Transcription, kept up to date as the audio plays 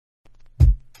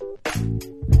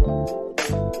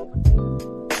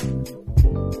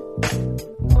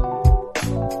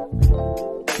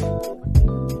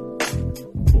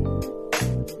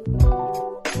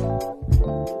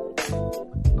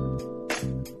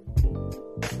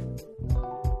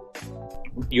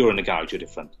You're in the garage, you're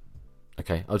different.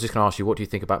 Okay, I was just going to ask you, what do you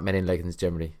think about men in leggings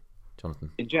generally,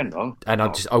 Jonathan? In general? And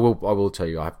I will tell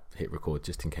you, I've hit record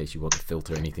just in case you want to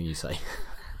filter anything you say.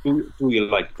 Do you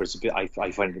like it?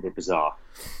 I find it a bit bizarre.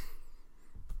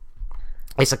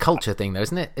 It's a culture thing, though,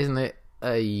 isn't it? Isn't it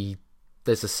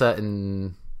there's a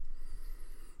certain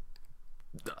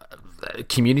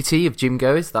community of gym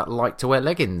goers that like to wear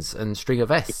leggings and stringer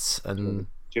vests and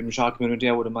Gymshark community,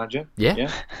 I would imagine. Yeah.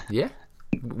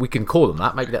 We can call them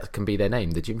that. Maybe that can be their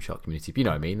name, the Gymshark community. But you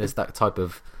know what I mean? There's that type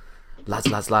of lads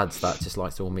that just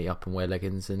likes to all meet up and wear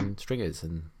leggings and stringers.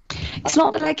 And it's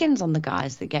not the leggings on the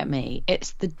guys that get me.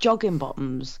 It's the jogging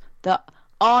bottoms that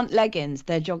aren't leggings.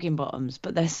 They're jogging bottoms,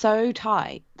 but they're so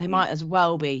tight they might as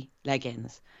well be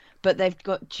leggings. But they've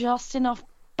got just enough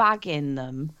bag in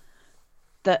them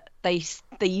that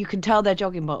you can tell they're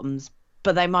jogging bottoms,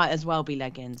 but they might as well be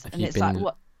leggings. And it's like,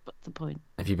 what's the point?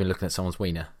 Have you been looking at someone's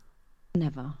wiener?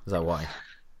 Never. Is that why?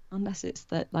 Unless it's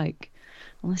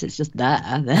unless it's just there,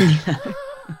 then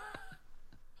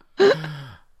you know.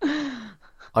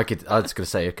 I was going to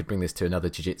say I could bring this to another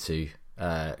jiu-jitsu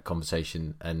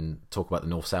conversation and talk about the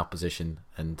north-south position,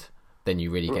 and then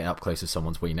you really get up close with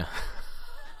someone's wiener.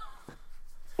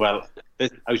 Well,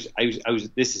 this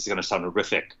is going to sound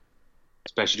horrific,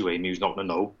 especially to Amy, who's not going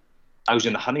to know. I was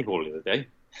in the honey hole the other day.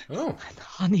 Oh, the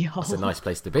honey hole. That's a nice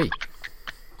place to be.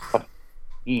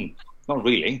 Not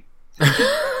really.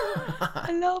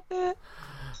 I love it.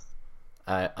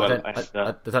 I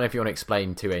don't know if you want to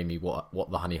explain to Amy what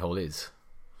the honey hole is.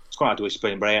 It's quite hard to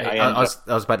explain, but I was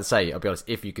about to say, I'll be honest,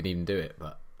 if you could even do it,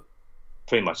 but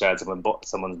pretty much I had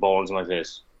someone's balls in my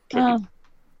face. I'm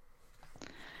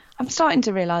starting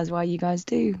to realise why you guys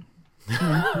do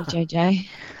BJJ.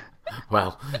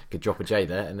 Well, could drop a J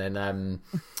there, and then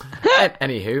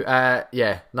anywho,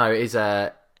 it is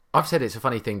I've said it's a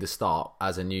funny thing to start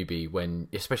as a newbie when,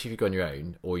 especially if you go on your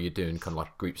own or you're doing kind of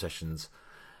like group sessions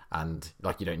and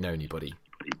like you don't know anybody,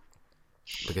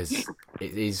 because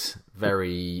it is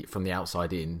very, from the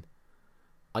outside in,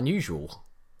 unusual.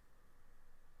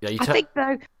 Yeah, I think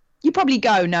though you probably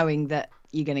go knowing that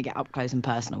you're going to get up close and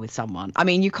personal with someone. I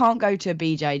mean, you can't go to a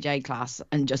BJJ class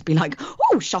and just be like,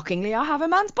 oh, shockingly, I have a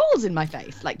man's balls in my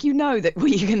face. Like, you know that what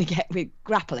you're going to get with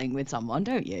grappling with someone,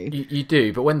 don't you? You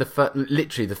do, but when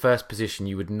literally the first position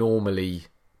you would normally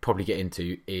probably get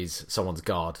into is someone's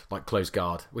guard, like close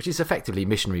guard, which is effectively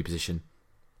missionary position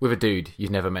with a dude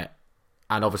you've never met.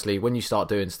 And obviously, when you start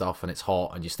doing stuff and it's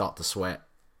hot and you start to sweat,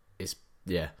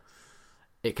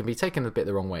 it can be taken a bit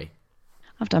the wrong way.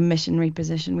 I've done missionary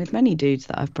position with many dudes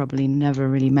that I've probably never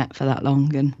really met for that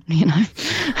long, and you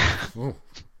know,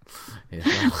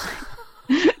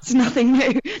 it's nothing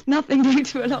new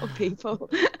to a lot of people.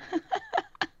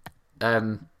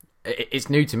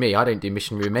 It's new to me. I don't do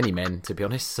missionary with many men, to be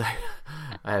honest. So,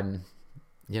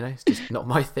 it's just not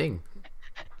my thing.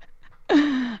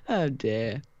 Oh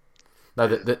dear. No,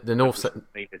 the north.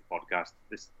 Make this podcast.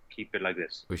 Just keep it like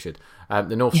this. We should.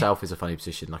 The north-south is a funny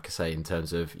position, like I say, in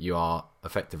terms of you are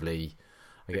effectively.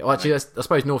 Okay, well, actually, I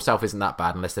suppose north-south isn't that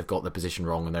bad unless they've got the position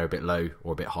wrong and they're a bit low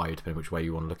or a bit high, depending which way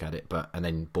you want to look at it. And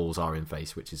then balls are in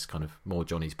face, which is kind of more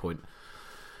Johnny's point.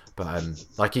 But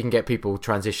like you can get people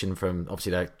transition from,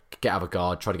 obviously they get out of a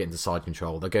guard, try to get into side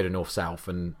control. They go to north-south,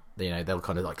 and they'll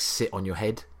kind of like sit on your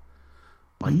head.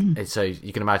 Like so,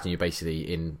 you can imagine you're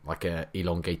basically in like a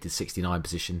elongated 69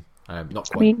 position. Not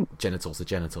quite genitals to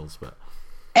genitals, but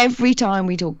every time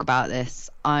we talk about this,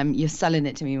 you're selling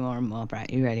it to me more and more,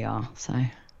 Brett. You really are. So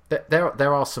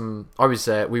there are some.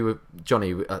 We were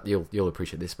Johnny. You'll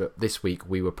appreciate this, but this week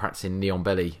we were practicing neon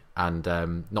belly, and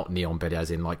not neon belly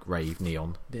as in like rave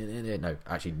neon. No,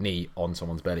 actually knee on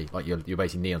someone's belly, like you're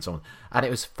basically knee on someone, and it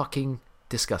was fucking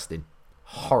disgusting,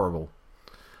 horrible.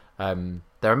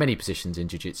 There are many positions in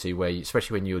jiu-jitsu where,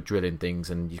 especially when you're drilling things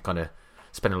and you kind of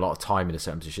spend a lot of time in a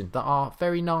certain position, that are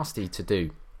very nasty to do.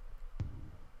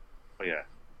 Oh yeah,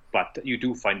 but you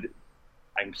do find that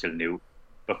I'm still new,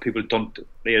 but people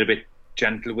they're a bit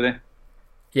gentle with it.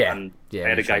 Yeah, and I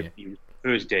had a guy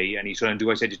first day, and he's trying to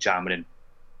do. I said just jam it in.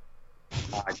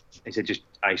 I said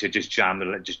just jam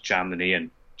the knee and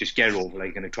just get it over.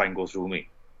 Like, going to try and go through me.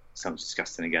 Sounds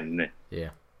disgusting again, doesn't it? Yeah.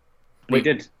 And he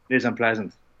did. It is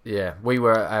unpleasant. Yeah, we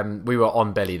were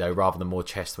on belly though, rather than more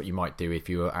chest, what you might do if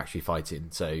you were actually fighting.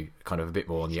 So kind of a bit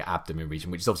more on your abdomen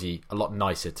region, which is obviously a lot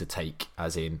nicer to take.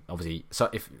 As in, obviously, so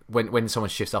if when someone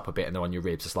shifts up a bit and they're on your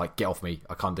ribs, it's like, get off me,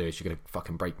 I can't do this. You're gonna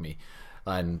fucking break me.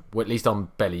 And at least on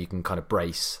belly, you can kind of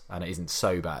brace, and it isn't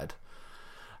so bad.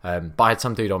 But I had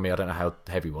some dude on me. I don't know how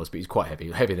heavy he was, but he's quite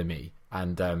heavy, heavier than me,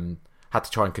 and had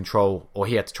to try and control, or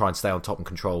he had to try and stay on top and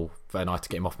control, and I had to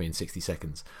get him off me in 60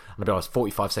 seconds. And I was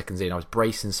 45 seconds in, I was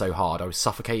bracing so hard, I was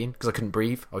suffocating because I couldn't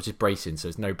breathe. I was just bracing, so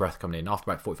there's no breath coming in. After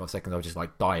about 45 seconds, I was just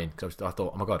like dying because I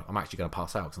thought, oh my god, I'm actually going to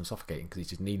pass out because I'm suffocating because he's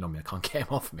just kneeling on me. I can't get him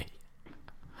off me.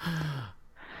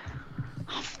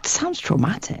 Sounds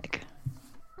traumatic.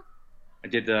 I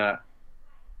did a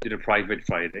private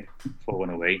Friday for one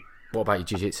away. What about your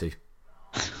jiu-jitsu?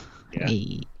 Yeah.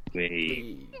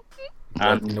 Hey.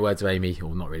 In the words of Amy,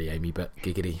 or not really Amy, but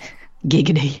giggity.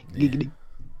 Giggity. Yeah. Giggity.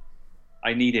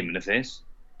 I need him in the face.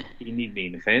 He need me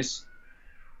in the face.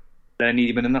 Then I need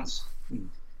him in the nuts.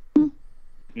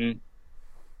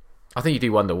 I think you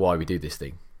do wonder why we do this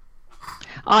thing.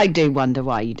 I do wonder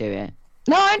why you do it.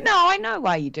 No, I know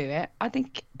why you do it. I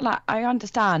think, like, I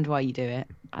understand why you do it.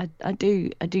 I do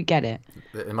get it.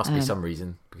 There must be some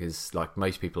reason, because like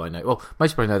most people I know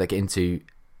that get into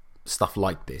stuff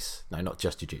like this, no, not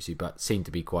just jiu-jitsu, but seem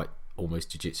to be quite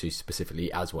almost jiu-jitsu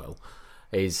specifically as well,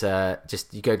 is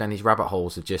just you go down these rabbit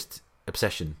holes of just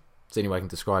obsession. It's the only way I can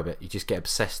describe it. You just get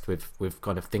obsessed with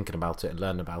kind of thinking about it and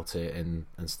learning about it and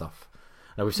stuff.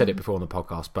 Now, we've said it before on the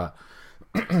podcast, but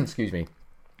excuse me,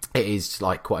 it is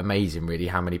like quite amazing really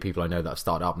how many people I know that have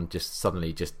started up and just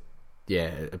suddenly just,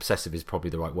 yeah, obsessive is probably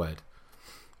the right word.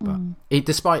 But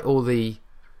despite all the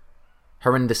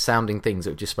horrendous sounding things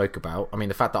that we just spoke about, I mean,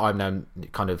 the fact that I'm now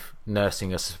kind of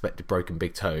nursing a suspected broken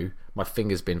big toe, my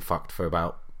finger's been fucked for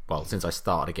about, well, since I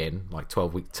started again, like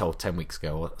 10 weeks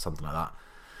ago or something like that.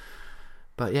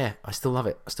 But yeah, I still love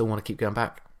it. I still want to keep going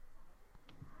back.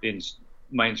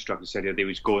 My instructor said the other day he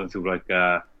was going through like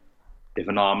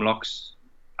different arm locks,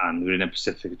 and we're in a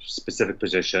specific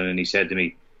position, and he said to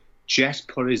me, just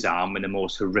put his arm in the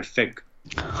most horrific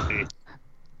place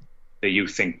that you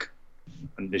think,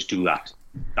 and just do that.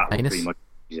 That was pretty much what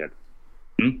he said.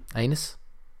 Anus?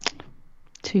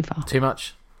 Too far. Too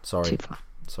much? Sorry. Too far.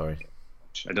 Sorry.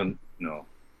 I don't know.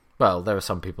 Well, there are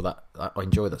some people that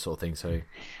enjoy that sort of thing, so...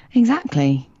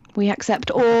 Exactly. We accept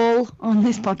all on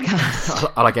this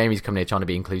podcast. I like Amy's coming here trying to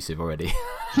be inclusive already.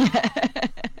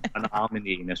 An arm in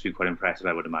the anus would be quite impressive,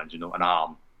 I would imagine. An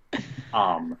arm.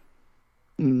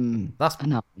 That's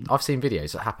No. I've seen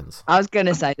videos. It happens. I was going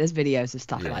to say, there's videos of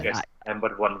stuff like that. I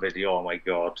remember one video, oh my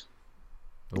god.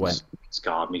 When? It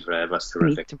scarred me forever. It's We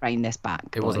need terrific. to rein this back.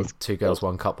 It wasn't Two Girls,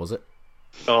 One Cup, was it?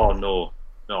 Oh no.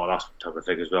 No, that's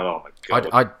terrific as well. Oh my god.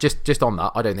 I just on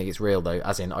that, I don't think it's real though.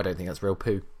 As in, I don't think that's real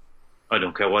poo. I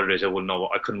don't care what it is. I wouldn't know.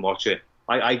 I couldn't watch it.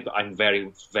 I'm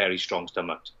very, very strong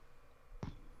stomached.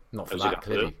 Not for How's that, it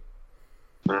clearly.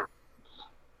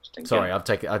 Thinking. Sorry, I've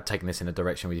taken this in a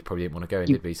direction we probably didn't want to go in,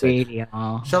 You did we? So, really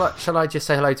are. shall I just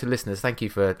say hello to listeners? Thank you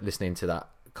for listening to that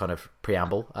kind of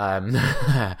preamble.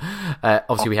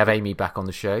 Obviously, we have Amy back on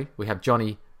the show. We have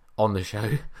Johnny on the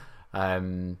show.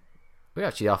 We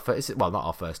actually not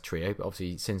our first trio, but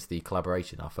obviously since the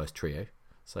collaboration, our first trio.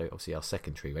 So obviously our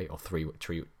second trio or three-way.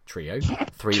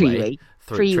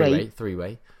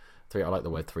 I like the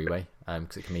word three-way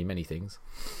because it can mean many things.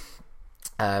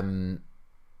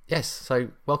 Yes, so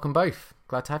welcome both.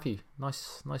 Glad to have you.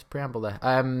 Nice preamble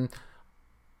there.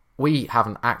 We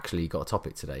haven't actually got a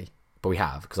topic today, but we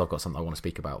have because I've got something I want to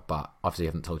speak about, but obviously I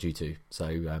haven't told you to.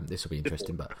 So this will be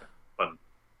interesting. But Fun.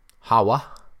 Hawa.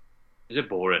 Is it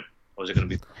boring? Or is it going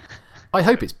to be... I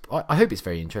hope it's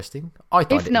very interesting. I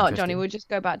find If it not, interesting. Johnny, we'll just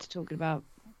go back to talking about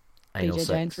Anal BJJ and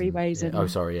sex three ways. yeah. And, Oh,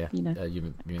 sorry, yeah. you know.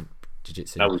 You meant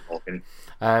jiu-jitsu. I was talking.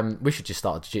 We should just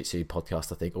start a jiu-jitsu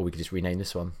podcast, I think, or we could just rename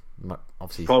this one.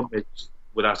 Obviously, The problem is,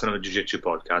 with us on a jiu-jitsu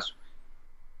podcast,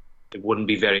 it wouldn't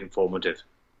be very informative.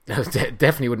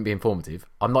 definitely wouldn't be informative.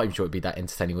 I'm not even sure it'd be that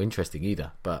entertaining or interesting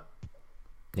either. But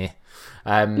yeah,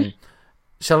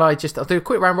 shall I just? I'll do a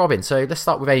quick round robin. So let's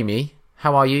start with Amy.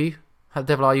 How are you? How the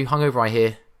devil are you? Hungover, I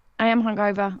hear. I am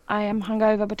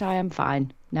hungover, but I am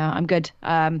fine. No, I'm good.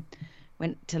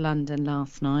 Went to London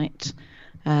last night.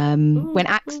 Went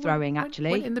axe throwing,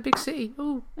 actually. Went in the big city.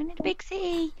 Ooh. Went in the big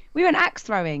city. We went axe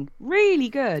throwing. Really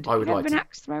good. I would Have you like ever been to-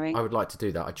 axe throwing? I would like to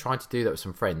do that. I tried to do that with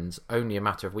some friends only a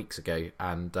matter of weeks ago,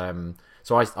 and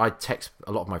so I text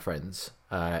a lot of my friends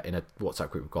in a WhatsApp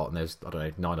group we've got, and there's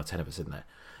 9 or 10 of us in there,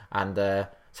 and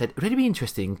said it'd really be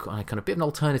interesting, kind of a bit of an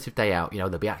alternative day out.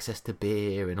 There'll be access to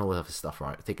beer and all that other stuff,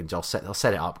 right? Thinking I'll set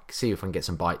it up, see if I can get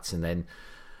some bites, and then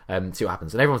see what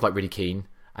happens. And everyone's like really keen.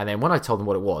 And then when I told them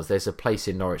what it was, there's a place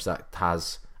in Norwich that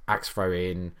has axe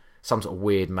throwing, some sort of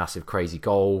weird, massive, crazy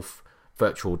golf,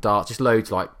 virtual darts, just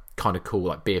loads like kind of cool,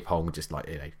 like beer pong, just like,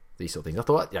 you know, these sort of things. I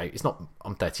thought, you know, it's not.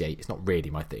 I'm 38. It's not really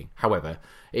my thing. However,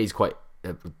 it is quite,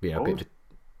 you know, a bit.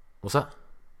 What's that?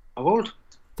 How old?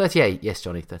 38. Yes,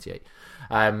 Johnny, 38.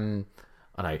 I know,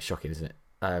 it's shocking, isn't it?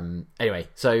 Anyway,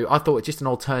 so I thought it's just an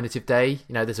alternative day.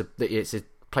 You know, it's a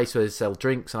place where they sell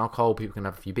drinks and alcohol. People can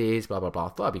have a few beers, blah blah blah. I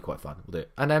thought it'd be quite fun. We'll do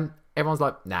it. And everyone's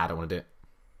like, "Nah, I don't want to do it."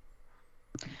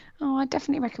 Oh, I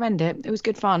definitely recommend it. It was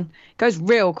good fun. It goes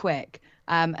real quick.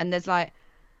 And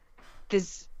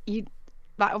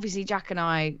obviously Jack and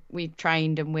I, we've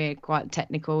trained and we're quite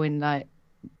technical in like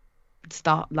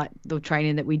the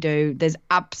training that we do. There's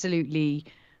absolutely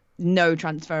no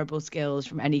transferable skills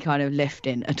from any kind of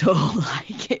lifting at all.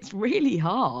 Like, it's really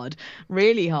hard.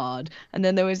 And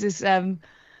then there was this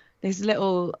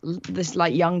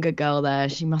like younger girl there.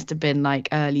 She must have been like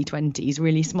early 20s,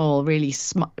 really small, really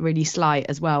slight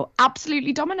as well.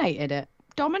 Absolutely dominated it.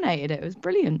 It was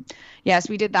brilliant. Yes,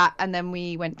 we did that, and then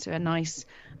we went to a nice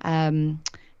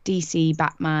DC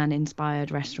Batman inspired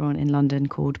restaurant in London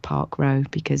called Park Row,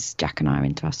 because Jack and I are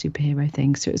into our superhero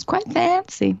thing, so it was quite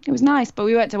fancy. It was nice, but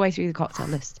we worked our way through the cocktail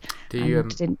list. Do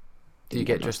you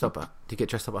get dressed up at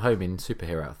home in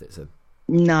superhero outfits then?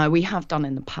 No, we have done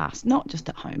in the past, not just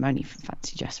at home, only for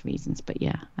fancy dress reasons, but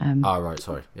yeah. Right,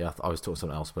 sorry. Yeah, I was talking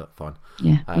something else, but fine.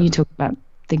 Yeah, you talk about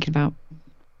thinking about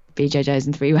BJJs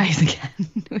in 3 ways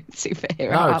again with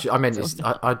superhero outfits. No, I meant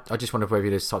I just wonder whether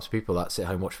there's types of people that sit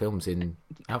home and watch films in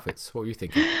outfits. What were you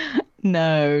thinking?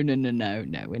 No, we're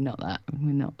not that.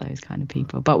 We're not those kind of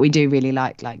people, but we do really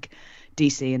like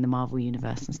DC and the Marvel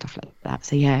universe and stuff like that.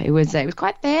 So yeah, it was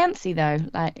quite fancy though.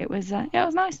 Like it was nice.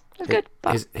 It was good.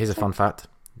 But here's a fun fact: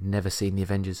 never seen the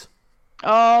Avengers.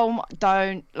 Oh,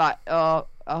 don't like. Oh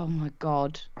my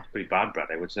God. That's pretty bad, Brad.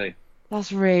 I would say.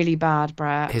 That's really bad,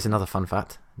 Brad. Here's another fun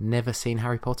fact: never seen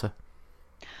Harry Potter.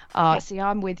 See,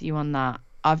 I'm with you on that.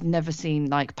 I've never seen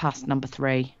like past number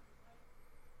 3.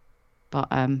 But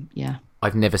yeah.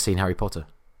 I've never seen Harry Potter.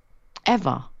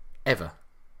 Ever.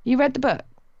 You read the book?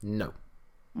 No.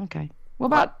 Okay. What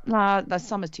about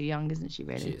Summer's too young, isn't she?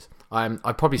 Really? She is.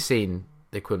 I've probably seen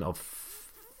the equivalent of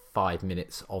 5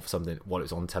 minutes of something while it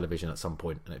was on television at some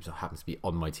point, and it just happens to be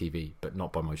on my TV, but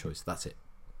not by my choice. That's it.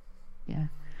 Yeah.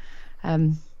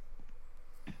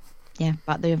 Yeah,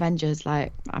 but the Avengers,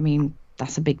 like, I mean,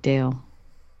 that's a big deal.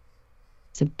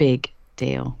 It's a big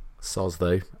deal. Soz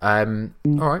though. All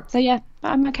right. So yeah,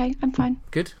 I'm okay. I'm fine.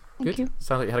 Good. Thank you.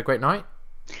 Sounds like you had a great night.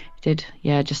 Did.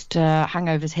 Yeah, just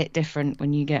hangovers hit different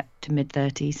when you get to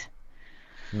mid-30s.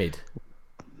 Mid.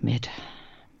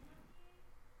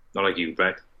 Not like you,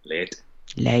 Brett. Late.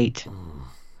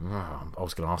 I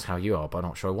was going to ask how you are, but I'm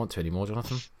not sure I want to anymore,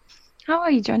 Jonathan. How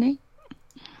are you, Johnny?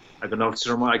 I got an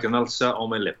ulcer on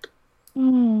my lip.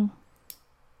 Mm.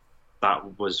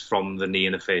 That was from the knee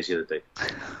in the face the other day.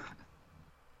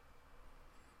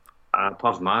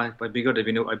 Apart from that, I'd be good.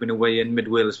 I've been away in mid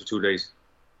Wales for 2 days.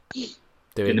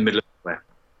 In the middle of nowhere.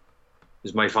 It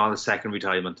was my father's second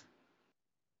retirement.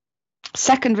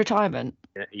 Second retirement?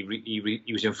 Yeah,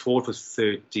 he was in Ford for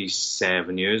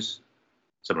 37 years,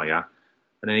 something like that,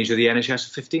 and then he's with the NHS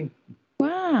for 15.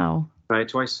 Wow. Right,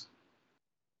 twice.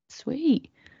 Sweet.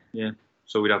 Yeah.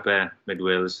 So we'd up there, mid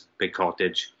Wales, big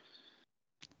cottage,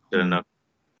 doing a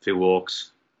few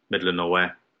walks, middle of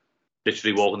nowhere,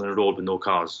 literally walking on the road with no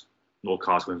cars going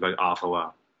for like half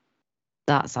hour.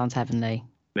 That sounds heavenly.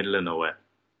 Middle of nowhere,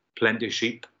 plenty of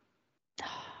sheep.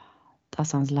 That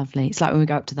sounds lovely. It's like when we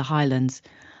go up to the Highlands.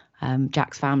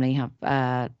 Jack's family have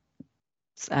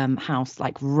house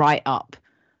like right up,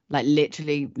 like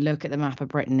literally look at the map of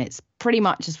Britain. It's pretty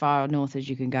much as far north as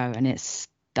you can go, and it's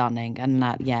stunning. And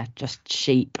just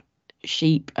sheep,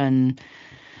 and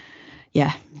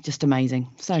yeah, just amazing.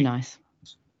 So nice.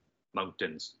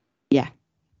 Mountains. Yeah.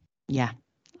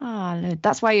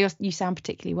 That's why you sound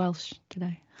particularly Welsh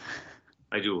today.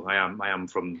 I do. I am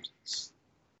from.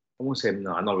 I won't say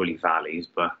no, not really valleys,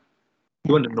 but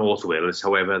you went to North Wales.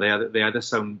 However, they either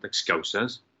sound like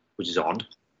Scousers, which is odd,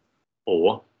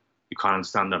 or you can't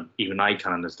understand them. Even I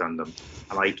can't understand them,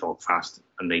 and I talk fast,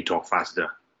 and they talk faster.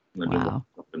 Wow.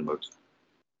 About.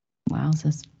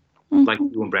 Wowzers. Like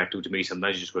you and Brett do to me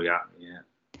sometimes. You just go, yeah.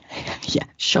 Yeah,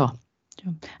 sure.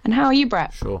 And how are you,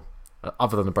 Brett? Sure.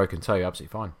 Other than a broken toe,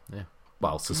 absolutely fine. Yeah.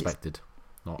 Well, suspected.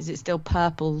 Is it still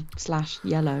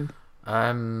purple/yellow?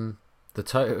 The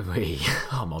toe.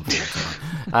 I'm on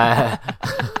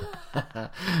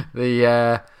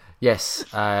yes.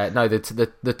 No.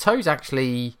 The toe's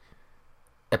actually,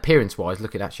 appearance-wise,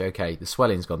 looking actually okay. The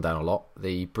swelling's gone down a lot.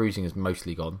 The bruising is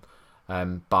mostly gone.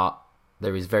 But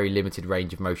there is very limited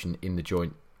range of motion in the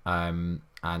joint, and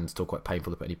still quite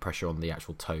painful to put any pressure on the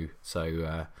actual toe.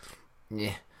 So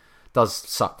yeah, does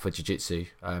suck for jiu-jitsu,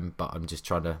 but I'm just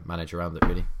trying to manage around it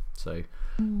really. So,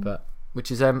 but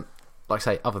which is like I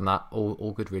say, other than that,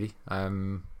 all good really.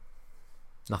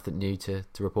 Nothing new to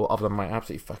report other than my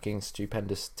absolutely fucking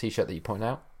stupendous t-shirt that you point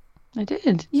out. I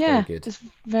did, yeah. Very good. It's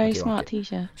a very smart like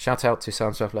t-shirt. Shout out to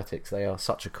Sounds Athletics. They are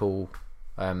such a cool,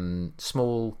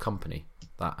 small company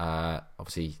that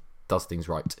obviously does things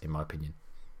right, in my opinion.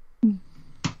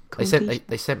 Cool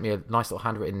They sent me a nice little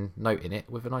handwritten note in it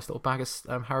with a nice little bag of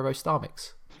Haribo Star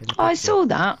Mix. Oh, I saw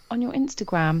that on your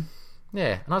Instagram.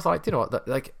 Yeah, and I was like, do you know what?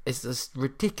 Like, it's as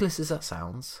ridiculous as that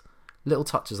sounds. Little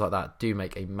touches like that do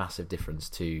make a massive difference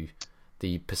to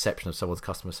the perception of someone's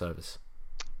customer service.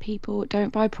 People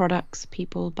don't buy products,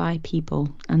 people buy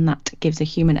people, and that gives a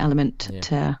human element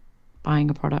to buying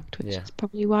a product, which is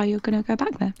probably why you're going to go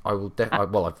back there. I will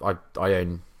I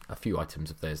own a few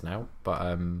items of theirs now,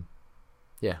 but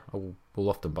yeah, we'll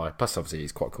often buy. Plus, obviously,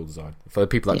 it's quite a cool design. For the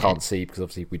people that can't see, because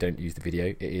obviously we don't use the video,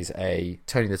 it is a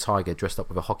Tony the Tiger dressed up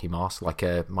with a hockey mask, like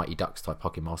a Mighty Ducks type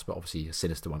hockey mask, but obviously a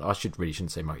sinister one. I shouldn't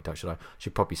say Mighty Ducks, should I?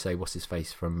 Should probably say what's his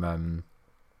face from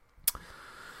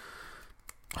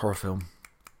horror film,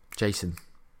 Jason.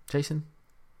 Is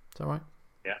that right?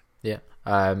 Yeah.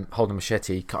 Holding a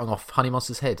machete, cutting off Honey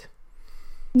Monster's head.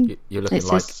 You're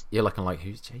looking like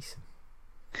who's Jason?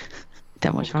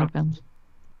 Don't watch horror films.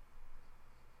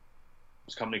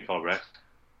 What's the company called, Brett?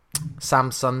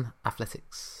 Samson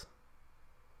Athletics.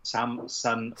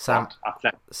 Samson.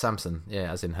 Samson, yeah,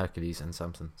 as in Hercules and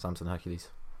Samson. Samson Hercules.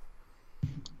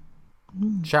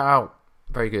 Shout out,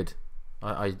 very good.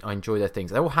 I enjoy their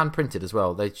things. They're all hand printed as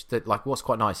well. They like what's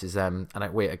quite nice is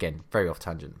we're again very off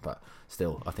tangent, but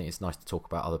still I think it's nice to talk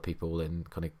about other people and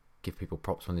kind of give people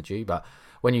props when they're due. But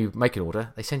when you make an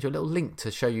order, they send you a little link to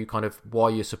show you kind of why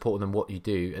you're supporting them, what you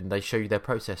do, and they show you their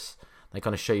process. They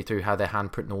kind of show you through how they're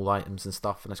hand printing all items and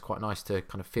stuff, and it's quite nice to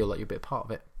kind of feel like you're a bit part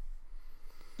of it.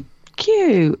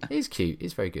 Cute. It is cute.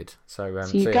 It's very good. So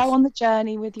you go on the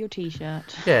journey with your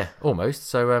t-shirt. Yeah, almost.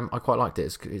 So I quite liked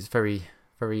it. It's very,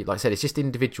 very, like I said, it's just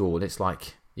individual, and it's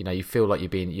like, you know, you feel like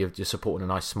you're supporting a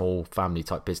nice small family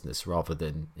type business rather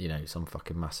than, you know, some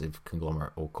fucking massive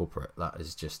conglomerate or corporate that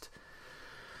is just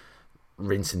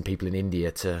rinsing people in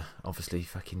India to obviously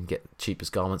fucking get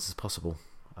cheapest garments as possible.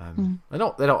 They're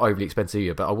not overly expensive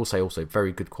either, but I will say also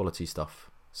very good quality stuff.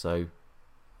 So,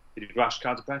 did you rash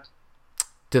cards, Brett?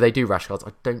 Do they do rash cards?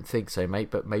 I don't think so,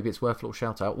 mate, but maybe it's worth a little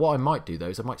shout out. What I might do though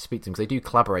is I might speak to them because they do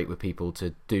collaborate with people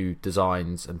to do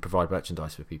designs and provide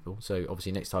merchandise for people. So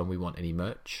obviously next time we want any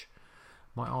merch,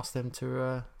 might ask them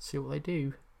to see what they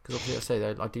do, because obviously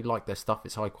I do like their stuff.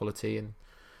 It's high quality and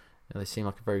they seem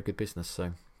like a very good business.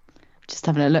 So. Just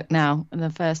having a look now, and the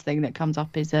first thing that comes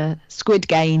up is Squid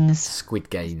Gains. Squid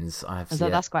Gains.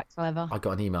 That's quite clever. I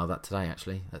got an email that today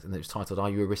actually, and it was titled "Are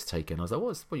you a risk taker?" And I was like,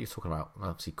 "What are you talking about?" And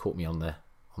obviously caught me on the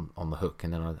hook,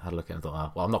 and then I had a look at it and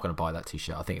thought, well, I'm not going to buy that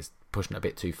t-shirt. I think it's pushing it a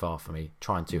bit too far for me,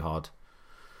 trying too hard.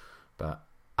 But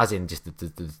as in, just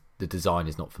the design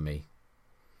is not for me.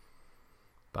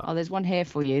 But there's one here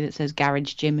for you that says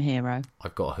Garage Gym Hero.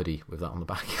 I've got a hoodie with that on the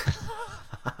back.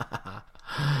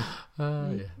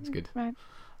 Yeah, it's good. Right.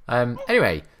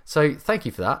 Anyway, so thank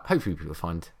you for that. Hopefully people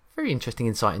find very interesting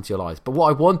insight into your lives. But what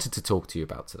I wanted to talk to you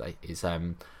about today is I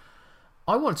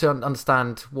want to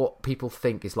understand what people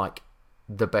think is like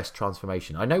the best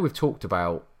transformation. I know we've talked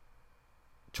about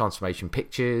transformation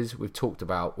pictures. We talk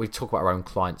about our own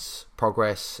clients'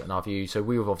 progress and our views. So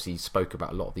we've obviously spoke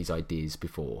about a lot of these ideas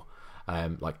before.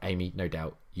 Like Amy, no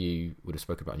doubt you would have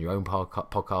spoken about in your own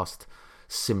podcast,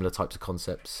 similar types of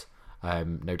concepts.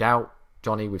 No doubt,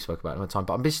 Johnny, we've spoken about it another time.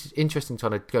 But I'm just interested in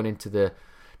trying to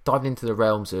diving into the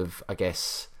realms of, I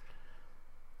guess,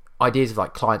 ideas of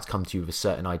like clients come to you with a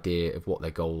certain idea of what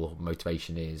their goal or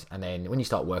motivation is, and then when you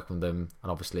start working with them,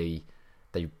 and obviously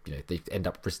they end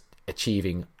up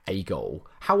achieving a goal.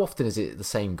 How often is it the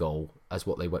same goal as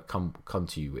what they come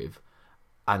to you with?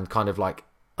 And kind of like,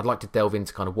 I'd like to delve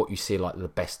into kind of what you see like the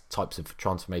best types of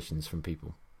transformations from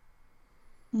people.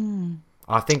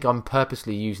 I think I'm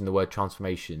purposely using the word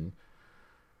transformation,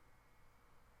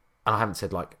 and I haven't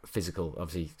said like physical,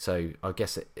 obviously. So I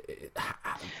guess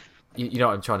you know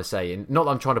what I'm trying to say, and not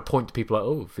that I'm trying to point to people like,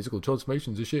 oh, physical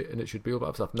transformations are shit and it should be all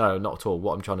that stuff. No, not at all.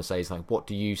 What I'm trying to say is like, what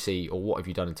do you see, or what have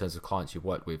you done in terms of clients you've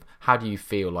worked with? How do you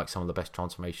feel like some of the best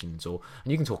transformations, and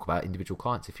you can talk about individual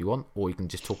clients if you want, or you can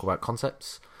just talk about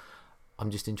concepts. I'm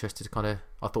just interested to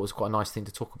I thought it was quite a nice thing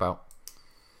to talk about.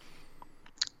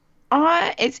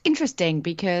 It's interesting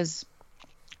because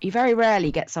you very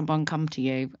rarely get someone come to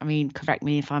you. I mean, correct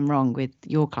me if I'm wrong with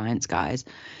your clients, guys.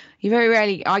 I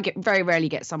very rarely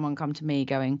get someone come to me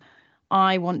going,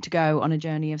 I want to go on a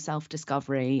journey of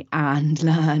self-discovery and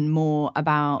learn more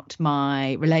about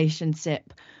my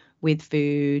relationship with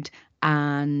food.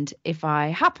 And if I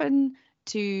happen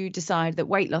to decide that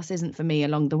weight loss isn't for me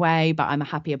along the way, but I'm a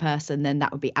happier person, then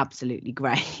that would be absolutely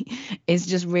great. It's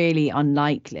just really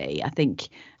unlikely. I think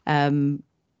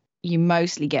you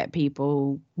mostly get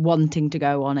people wanting to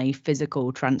go on a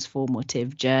physical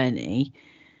transformative journey.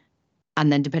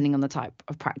 And then depending on the type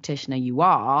of practitioner you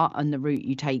are and the route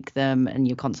you take them and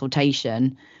your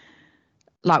consultation,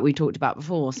 like we talked about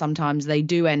before, sometimes they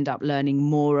do end up learning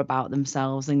more about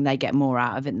themselves and they get more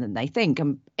out of it than they think.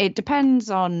 And it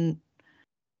depends on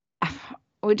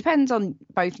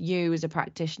both you as a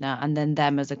practitioner and then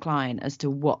them as a client as to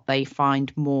what they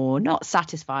find more, not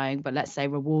satisfying, but let's say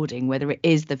rewarding, whether it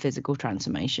is the physical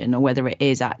transformation or whether it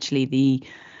is actually the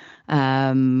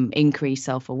increased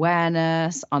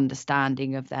self-awareness,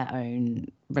 understanding of their own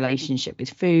relationship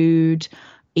with food,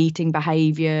 eating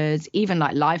behaviors, even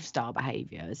like lifestyle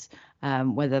behaviors,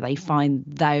 whether they find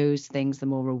those things the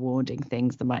more rewarding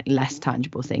things, the less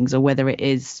tangible things, or whether it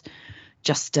is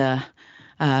just a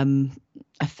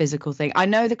physical thing. I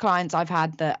know the clients I've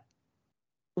had that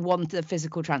want the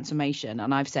physical transformation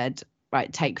and I've said,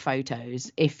 right, take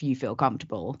photos if you feel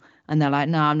comfortable. And they're like,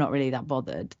 no, I'm not really that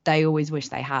bothered. They always wish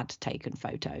they had taken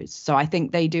photos. So I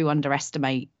think they do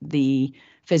underestimate the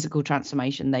physical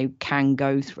transformation they can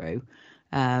go through,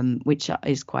 which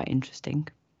is quite interesting.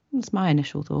 That's my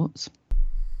initial thoughts.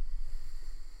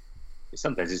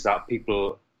 Sometimes it's that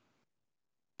people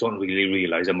don't really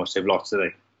realise how much they've lost, do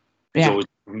they? Yeah. Always,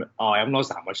 I haven't lost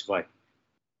that much, have I?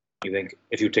 You think,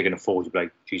 if you're taking a photo, you'd be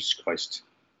like, Jesus Christ,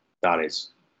 that is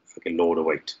freaking load of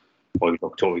weight, or you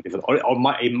look totally different, or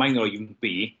it might not even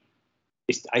be.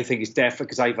 I think it's definitely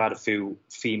because I've had a few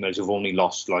females who've only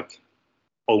lost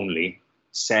only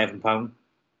 7 pounds.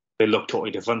 They look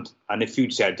totally different, and if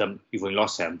you'd said them you've only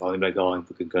lost 7 pounds, they'd be like, oh, I'm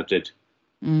fucking gutted.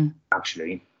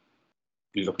 Actually,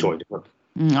 you look totally different.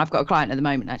 I've got a client at the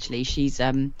moment. Actually, she's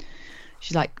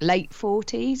like late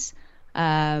 40s.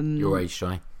 Your age,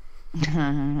 Johnny.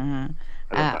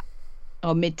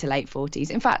 Or mid to late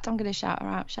 40s. In fact, I'm going to shout her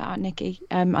out. Shout out Nikki.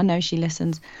 I know she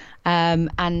listens,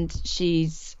 and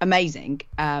she's amazing.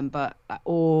 But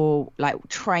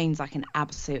trains like an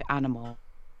absolute animal.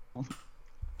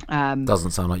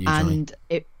 Doesn't sound like you, Johnny.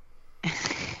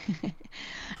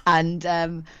 And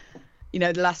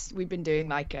we've been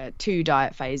doing 2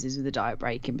 diet phases with a diet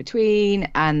break in between,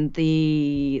 and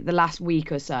the last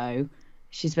week or so,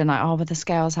 she's been like, oh, but the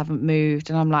scales haven't moved.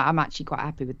 And I'm like, I'm actually quite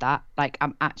happy with that.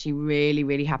 I'm actually really,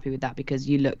 really happy with that because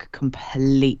you look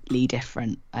completely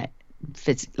different,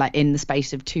 in the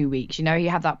space of 2 weeks. You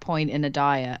have that point in a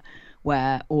diet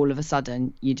where all of a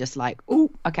sudden you're just like, oh,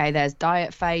 okay, there's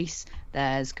diet face.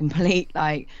 There's complete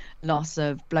loss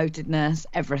of bloatedness,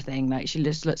 everything. She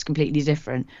just looks completely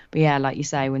different. But yeah, like you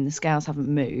say, when the scales haven't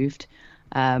moved,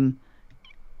 there's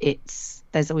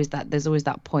always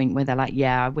that point where they're like,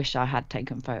 yeah, I wish I had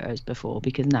taken photos before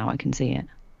because now I can see it.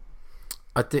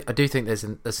 I do think there's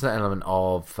a certain element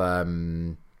of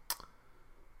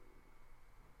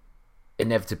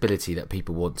inevitability that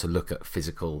people want to look at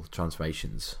physical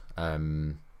transformations.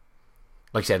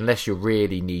 Like I said, unless you're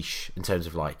really niche in terms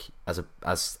of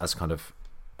as kind of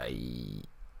a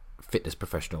fitness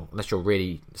professional, unless you're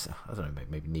really, I don't know,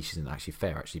 maybe niche isn't actually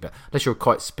fair actually, but unless you're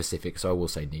quite specific, so I will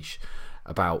say niche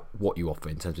about what you offer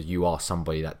in terms of you are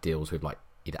somebody that deals with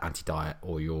either anti-diet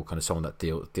or you're kind of someone that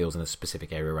deals in a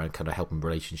specific area around kind of helping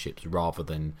relationships rather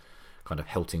than kind of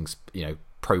helping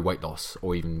pro weight loss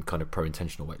or even kind of pro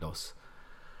intentional weight loss.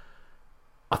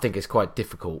 I think it's quite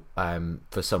difficult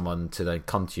for someone to then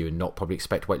come to you and not probably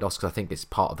expect weight loss, because I think it's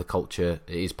part of the culture.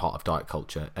 It is part of diet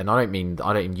culture, and I don't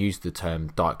even use the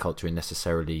term diet culture in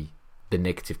necessarily the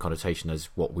negative connotation as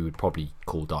what we would probably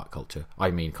call diet culture. I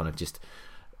mean kind of just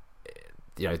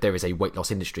there is a weight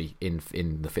loss industry in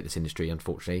the fitness industry,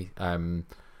 unfortunately,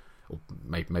 or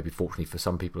maybe fortunately for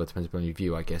some people. It depends upon your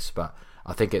view, I guess. But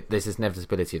I think there's this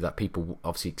inevitability that people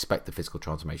obviously expect the physical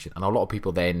transformation, and a lot of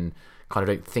people then kind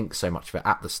of don't think so much of it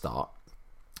at the start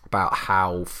about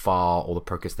how far or the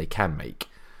progress they can make.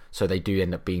 So they do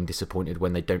end up being disappointed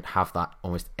when they don't have that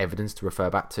almost evidence to refer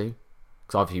back to.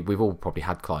 Because we've all probably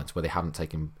had clients where they haven't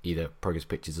taken either progress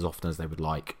pictures as often as they would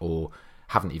like, or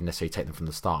haven't even necessarily taken them from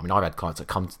the start. I mean, I've had clients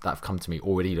that have come to me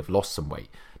already have lost some weight,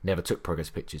 never took progress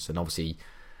pictures, and obviously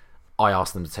I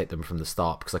asked them to take them from the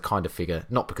start because I kind of figure,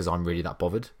 not because I'm really that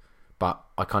bothered, But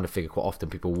I kind of figure quite often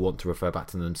people want to refer back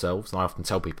to themselves, and I often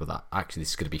tell people that actually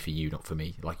this is going to be for you, not for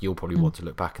me. Like, you'll probably want to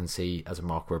look back and see as a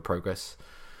marker of progress.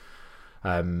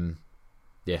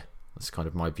 Yeah, that's kind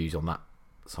of my views on that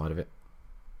side of it.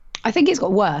 I think it's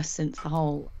got worse since the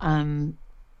whole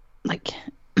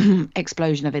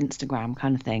explosion of Instagram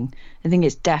kind of thing. I think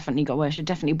it's definitely got worse. You're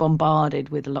definitely bombarded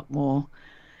with a lot more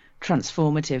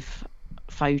transformative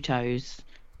photos.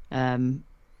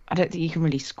 I don't think you can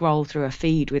really scroll through a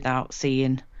feed without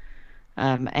seeing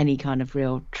any kind of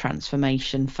real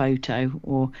transformation photo,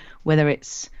 or whether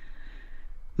it's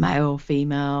male,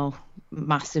 female,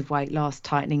 massive weight loss,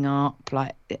 tightening up.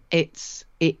 Like,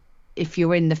 if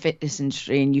you're in the fitness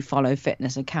industry and you follow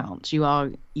fitness accounts,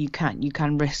 you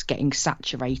can risk getting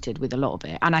saturated with a lot of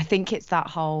it. And I think it's that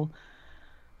whole,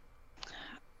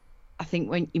 I think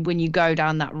when you go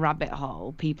down that rabbit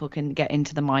hole, people can get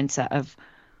into the mindset of,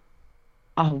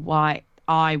 oh, why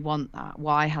I want that,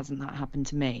 why hasn't that happened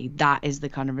to me? That is the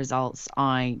kind of results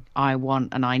I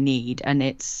want and I need. And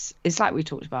it's like we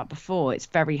talked about before, it's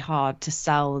very hard to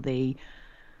sell the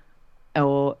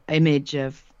image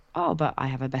of, oh, but I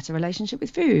have a better relationship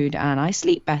with food and I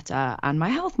sleep better and my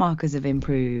health markers have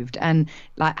improved. And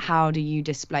like, how do you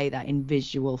display that in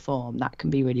visual form? That can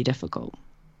be really difficult.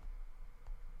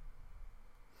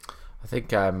 I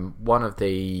think one of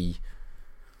the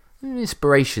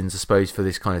inspirations, I suppose, for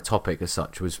this kind of topic as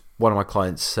such was one of my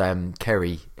clients,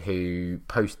 Kerry, who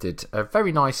posted a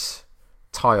very nice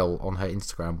tile on her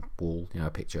Instagram wall,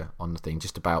 a picture on the thing,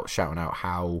 just about shouting out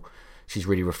how she's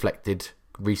really reflected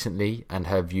recently, and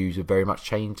her views have very much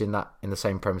changed in the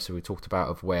same premise that we talked about,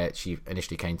 of where she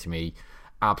initially came to me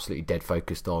absolutely dead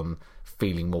focused on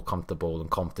feeling more comfortable and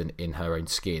confident in her own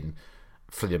skin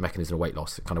through the mechanism of weight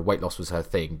loss. Kind of weight loss was her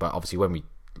thing, but obviously when we,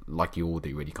 like you all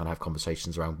do, really kind of have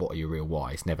conversations around what are your real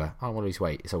why. It's never, I want to lose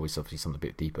weight. It's always obviously something a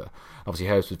bit deeper. Obviously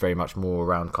hers was very much more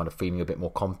around kind of feeling a bit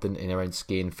more confident in her own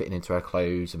skin, fitting into her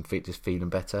clothes and just feeling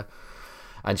better.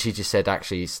 And she just said,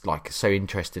 actually, it's like so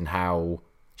interesting how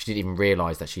she didn't even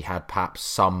realise that she had perhaps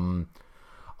some,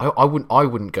 I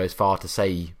wouldn't go as far to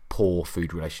say poor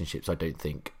food relationships, I don't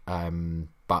think,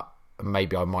 but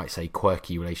maybe I might say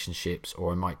quirky relationships,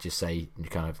 or I might just say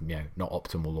kind of, not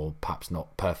optimal or perhaps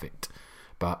not perfect.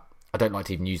 But I don't like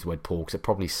to even use the word poor, because it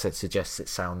probably suggests it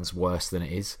sounds worse than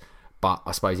it is. But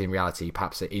I suppose in reality,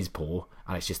 perhaps it is poor,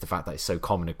 and it's just the fact that it's so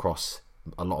common across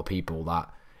a lot of people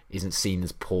that isn't seen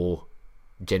as poor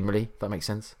generally, if that makes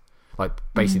sense. Like,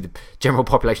 basically the general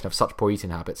population have such poor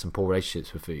eating habits and poor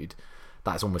relationships with food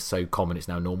that it's almost so common it's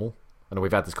now normal. And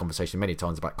we've had this conversation many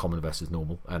times about common versus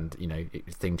normal, and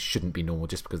things shouldn't be normal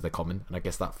just because they're common, and I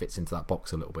guess that fits into that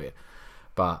box a little bit.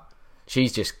 But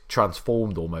she's just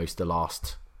transformed almost the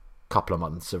last couple of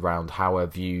months around how her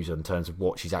views in terms of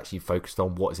what she's actually focused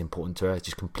on, what is important to her, has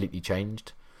just completely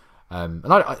changed. And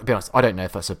to be honest, I don't know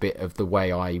if that's a bit of the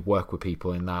way I work with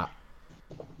people, in that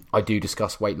I do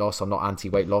discuss weight loss. I'm not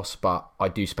anti-weight loss, but I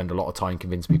do spend a lot of time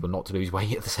convincing people not to lose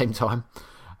weight at the same time,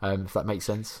 if that makes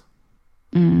sense.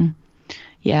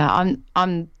 Yeah,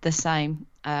 I'm the same.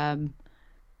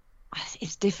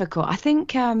 It's difficult. I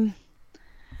think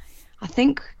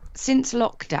since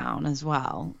lockdown as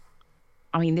well,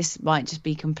 I mean, this might just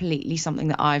be completely something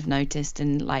that I've noticed,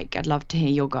 and like, I'd love to hear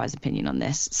your guys' opinion on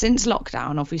this. Since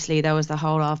lockdown, obviously there was the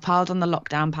whole, I've piled on the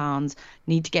lockdown pounds,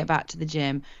 need to get back to the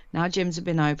gym. Now gyms have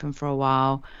been open for a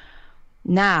while.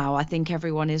 Now I think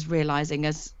everyone is realizing,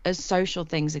 as social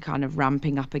things are kind of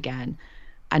ramping up again,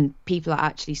 and people are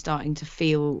actually starting to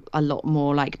feel a lot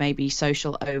more like maybe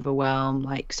social overwhelm,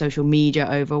 like social media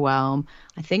overwhelm.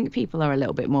 I think people are a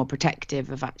little bit more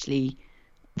protective of actually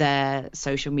their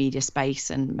social media space,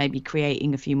 and maybe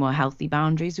creating a few more healthy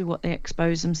boundaries with what they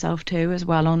expose themselves to as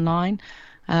well online.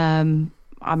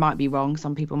 I might be wrong.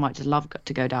 Some people might just love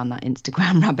to go down that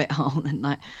Instagram rabbit hole and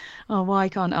like, oh, why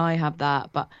can't I have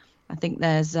that? But I think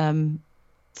there's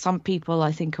some people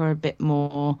I think are a bit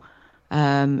more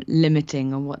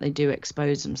limiting on what they do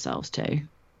expose themselves to.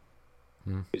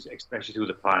 Especially through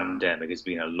the pandemic, there's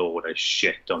been a load of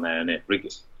shit on there, and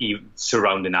even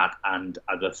surrounding that and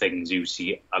other things. You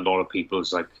see a lot of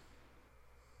people's, like,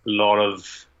 a lot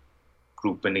of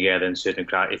grouping together in certain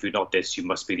crowd. If you're not this, you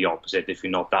must be the opposite. If you're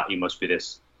not that, you must be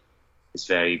this. It's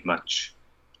very much.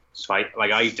 So I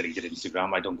deleted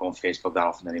Instagram. I don't go on Facebook that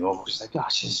often anymore. It's like,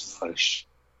 gosh, this is full of shit,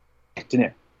 isn't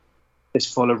it?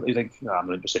 It's full of, like, I'm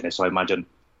not interested in this. So I imagine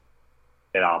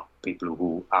there are people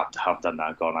who have done that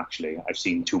and gone, actually, I've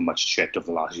seen too much shit over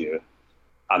the last year.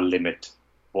 I'll limit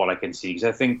what I can see. Because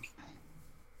I think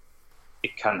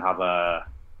it can have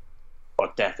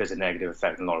definitely has a negative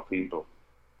effect on a lot of people.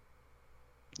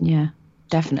 Yeah,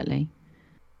 definitely.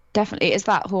 Definitely. It's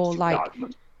that whole, like,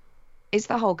 it's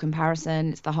the whole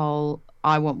comparison. It's the whole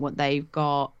I want what they've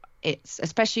got. It's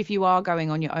especially if you are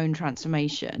going on your own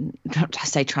transformation. I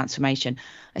say transformation,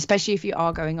 especially if you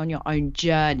are going on your own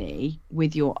journey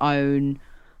with your own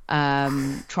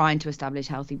trying to establish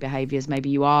healthy behaviors. Maybe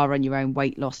you are on your own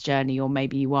weight loss journey, or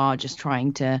maybe you are just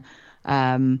trying to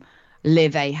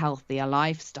live a healthier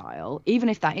lifestyle, even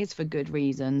if that is for good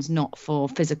reasons, not for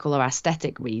physical or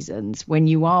aesthetic reasons. When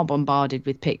you are bombarded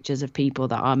with pictures of people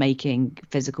that are making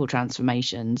physical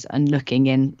transformations and looking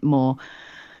in more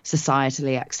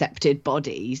societally accepted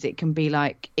bodies, it can be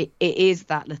like it is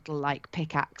that little like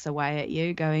pickaxe away at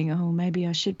you going, oh, maybe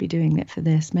I should be doing it for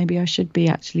this, maybe I should be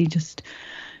actually just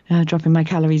dropping my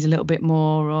calories a little bit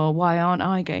more, or why aren't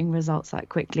I getting results that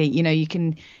quickly? You know,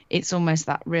 it's almost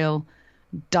that real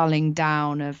dulling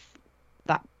down of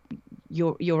that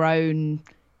your own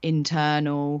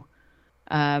internal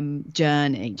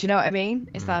journey. Do you know what I mean?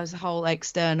 It's those whole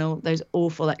those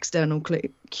awful external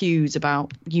cues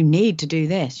about you need to do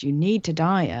this, you need to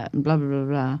diet, and blah blah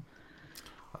blah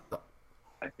blah.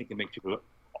 I think it makes people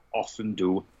often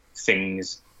do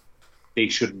things they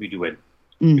shouldn't be doing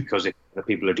because the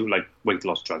people that do like weight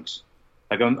loss drugs.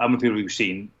 Like I'm a people we've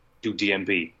seen do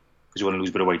DMP because you want to lose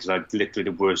a bit of weight. It's like literally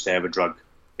the worst ever drug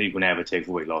that you can ever take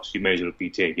for weight loss. You may as well be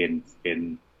taking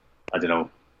I don't know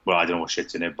what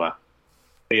shit's in it, but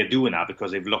they are doing that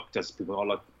because they've looked at people. Oh,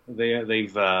 look,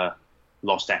 they've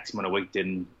lost X amount of weight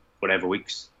in whatever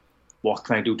weeks. What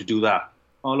can I do to do that?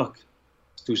 Oh, look,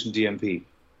 let's do some DMP.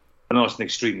 I know it's an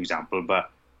extreme example,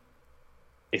 but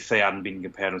if they hadn't been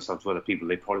comparing themselves to other people,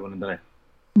 they probably wouldn't have done it.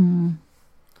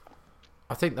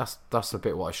 I think that's a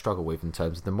bit what I struggle with in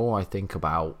terms of the more I think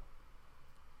about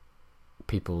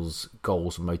people's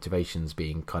goals and motivations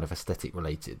being kind of aesthetic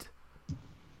related,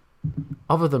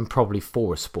 other than probably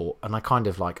for a sport, and I kind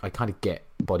of get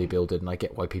bodybuilding and I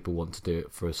get why people want to do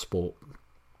it for a sport.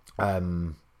 I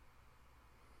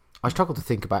struggle to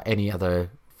think about any other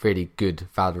really good,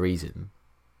 valid reason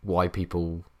why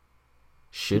people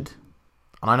should.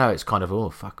 And I know it's kind of, oh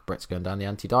fuck, Brett's going down the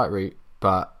anti-diet route,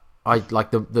 but I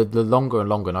like the longer and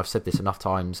longer, and I've said this enough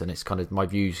times, and it's kind of my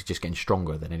views are just getting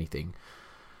stronger than anything.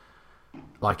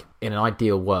 Like in an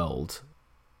ideal world,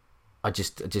 I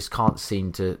just can't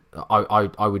seem to.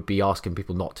 I would be asking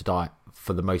people not to diet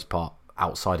for the most part,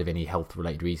 outside of any health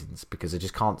related reasons, because I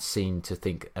just can't seem to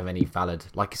think of any valid.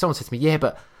 Like if someone says to me, yeah,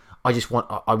 but I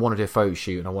want to do a photo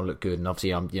shoot and I want to look good, and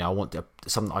obviously I want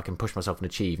something I can push myself and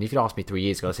achieve. And if you'd asked me 3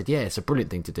 years ago, I said, yeah, it's a brilliant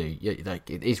thing to do. Like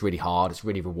it is really hard, it's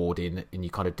really rewarding, and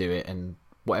you kind of do it, and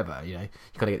whatever, you kind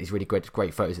of get these really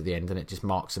great photos at the end, and it just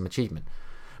marks some achievement.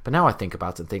 But now I think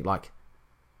about it and think, like,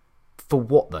 for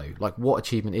what though? Like, what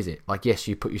achievement is it? Like, yes,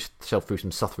 you put yourself through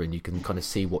some suffering, you can kind of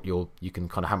see you can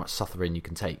kind of how much suffering you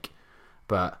can take,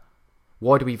 but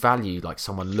why do we value like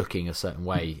someone looking a certain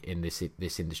way in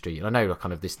this industry? And I know like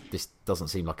kind of this doesn't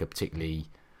seem like a particularly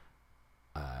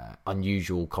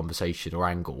unusual conversation or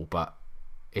angle, but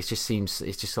it's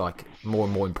just like more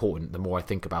and more important the more I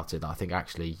think about it. I think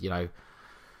actually,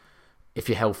 if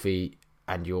you're healthy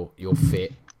and you're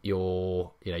fit,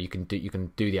 you can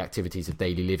do the activities of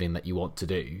daily living that you want to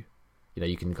do.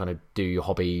 You can kind of do your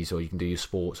hobbies, or you can do your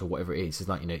sports, or whatever it is. It's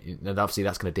like, and obviously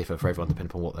that's going to differ for everyone depending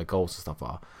upon what their goals and stuff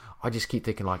are. I just keep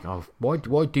thinking like, oh, why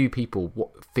do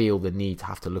people feel the need to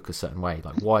have to look a certain way?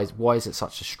 Like, why is it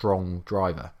such a strong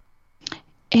driver?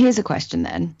 Here's a question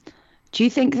then. Do you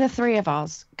think the three of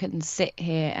us can sit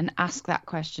here and ask that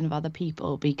question of other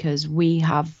people, because we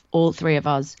have, all three of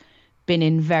us, been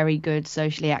in very good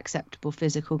socially acceptable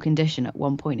physical condition at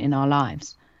one point in our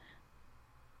lives?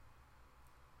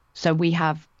 So we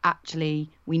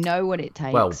know what it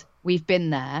takes. Well, we've been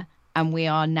there, and we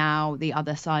are now the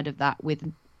other side of that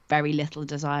with very little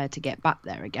desire to get back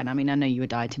there again. I mean, I know you were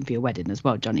dieting for your wedding as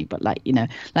well, Johnny, but do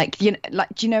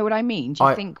you know what I mean? Do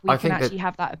you think we can actually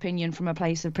have that opinion from a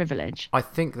place of privilege? I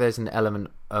think there's an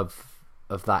element of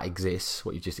that exists,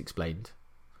 what you just explained.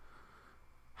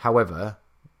 However,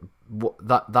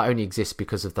 that only exists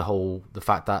because of the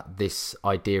fact that this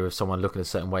idea of someone looking a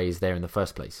certain way is there in the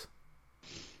first place.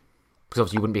 Because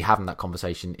obviously you wouldn't be having that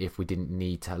conversation if we didn't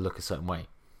need to look a certain way.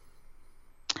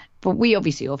 But we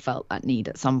obviously all felt that need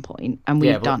at some point, and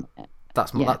we've done it.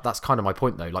 That's kind of my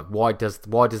point though. Like, why does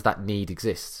that need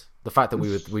exist? The fact that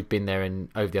we've been there and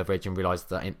over the other edge and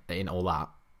realised that in all that,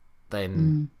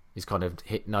 then is kind of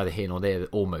neither here nor there,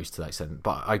 almost to that extent.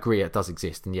 But I agree, it does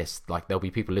exist, and yes, like there'll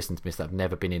be people listening to this that have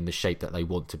never been in the shape that they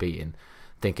want to be in,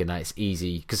 thinking that it's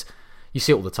easy, because you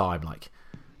see it all the time. Like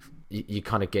you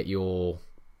kind of get your,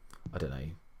 I don't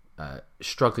know,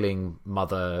 struggling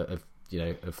mother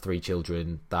of 3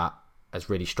 children that has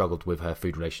really struggled with her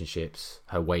food relationships,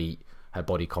 her weight, her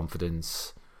body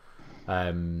confidence,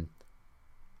 and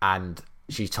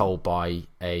she's told by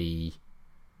a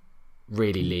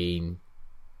really lean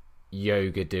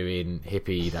yoga doing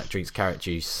hippie that drinks carrot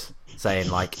juice saying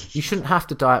like, you shouldn't have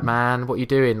to diet, man, what are you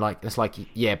doing? Like, it's like,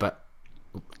 yeah, but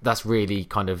that's really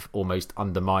kind of almost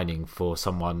undermining for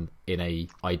someone in a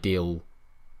ideal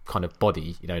kind of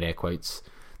body, you know, in air quotes,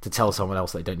 to tell someone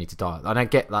else they don't need to diet. And I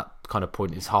get that kind of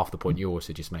point is half the point you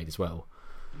also just made as well,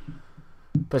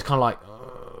 but it's kind of like,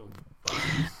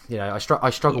 you know, I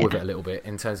struggle with it a little bit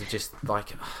in terms of just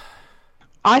like,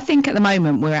 I think at the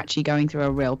moment we're actually going through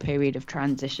a real period of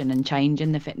transition and change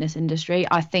in the fitness industry.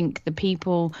 I think the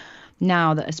people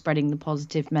now that are spreading the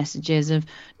positive messages of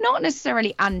not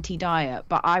necessarily anti-diet,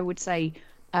 but I would say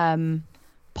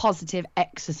positive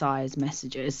exercise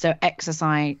messages. So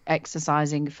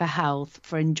exercising for health,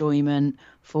 for enjoyment,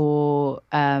 for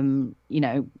you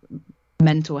know,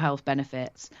 mental health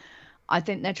benefits. I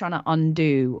think they're trying to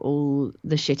undo all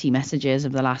the shitty messages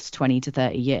of the last 20 to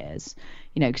 30 years.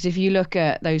 You know, because if you look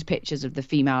at those pictures of the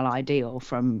female ideal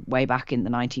from way back in the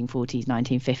 1940s,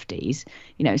 1950s,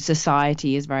 you know,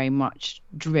 society is very much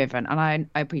driven. And I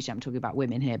appreciate I'm talking about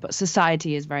women here, but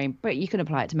society is but you can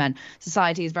apply it to men.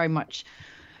 Society is very much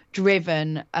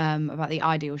driven about the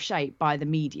ideal shape by the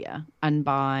media and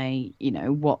by, you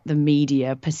know, what the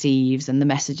media perceives and the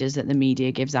messages that the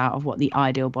media gives out of what the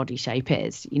ideal body shape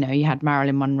is. You know, you had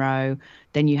Marilyn Monroe,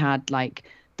 then you had like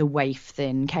the waif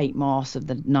thin Kate Moss of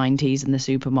the 90s and the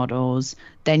supermodels,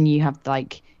 then you have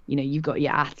like, you know, you've got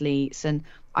your athletes. And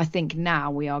I think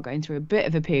now we are going through a bit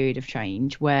of a period of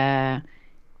change where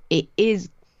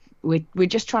we're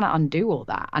just trying to undo all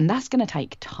that, and that's going to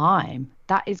take time.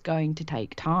 That is going to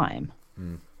take time.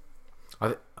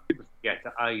 Yeah,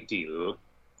 the ideal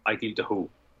to who?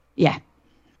 Yeah.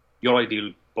 Your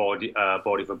ideal body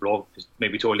for blog is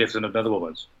maybe totally different than another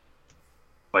woman's.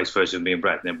 Vice versa, being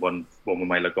bred, and then one woman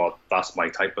might look, oh, that's my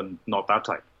type and not that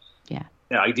type. Yeah.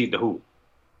 Yeah, ideal to who?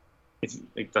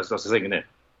 That's the thing, isn't it?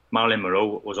 Marilyn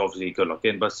Monroe was obviously good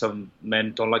looking, but some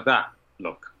men don't like that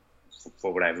look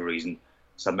for whatever reason.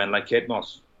 Some men like Kate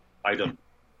Moss. I don't.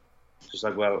 It's just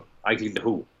like, well, ideal to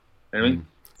who? You know what I mean?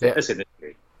 Yeah. This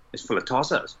industry is full of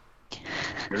tossers.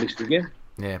 At least begin.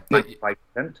 Yeah.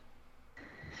 95%.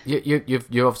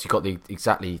 You've obviously got the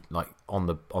exactly like on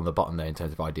the button there in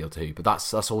terms of ideal to who, but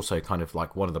that's also kind of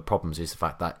like one of the problems is the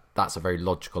fact that that's a very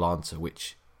logical answer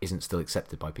which isn't still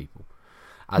accepted by people.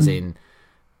 As in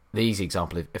the easy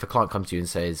example, if a client comes to you and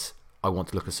says, I want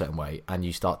to look a certain way, and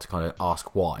you start to kind of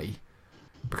ask why,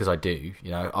 because I do,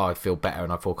 you know, I feel better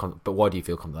and I feel confident, but why do you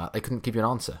feel confident? They couldn't give you an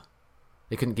answer.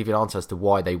 They couldn't give you an answer as to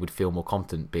why they would feel more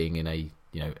confident being in a,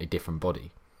 you know, a different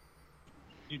body.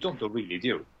 You don't really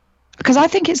do. Because I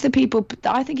think it's the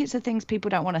things people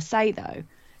don't want to say though.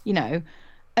 You know,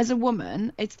 as a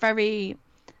woman, it's very,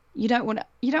 you don't want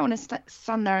to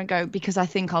stand there and go, because I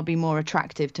think I'll be more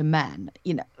attractive to men,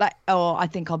 you know, like, or I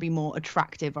think I'll be more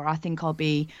attractive, or I think I'll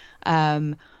be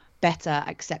better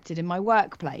accepted in my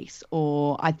workplace,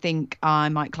 or I think I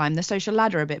might climb the social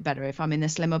ladder a bit better if I'm in a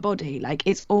slimmer body. Like,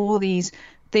 it's all these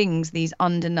things, these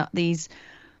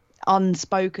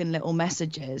unspoken little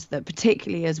messages that,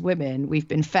 particularly as women, we've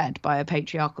been fed by a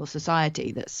patriarchal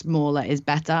society that smaller is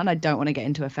better. And I don't want to get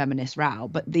into a feminist row,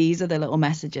 but these are the little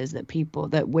messages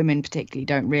that women particularly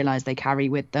don't realize they carry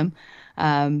with them,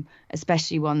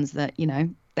 especially ones that, you know,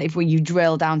 if you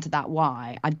drill down to that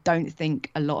why, I don't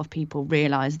think a lot of people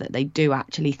realize that they do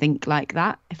actually think like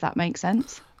that, if that makes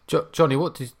sense. Johnny,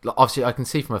 obviously I can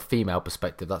see from a female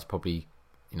perspective that's probably,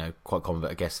 you know, quite common,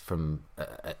 but I guess from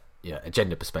a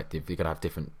gender perspective, you're going to have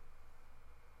different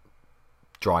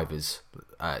drivers.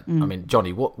 I mean,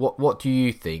 Johnny, what do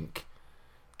you think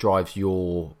drives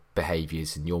your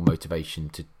behaviours and your motivation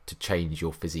to change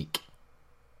your physique?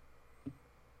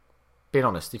 Being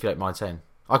honest, if you don't mind saying.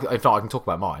 In fact, I can talk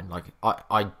about mine. Like,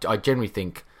 I generally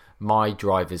think my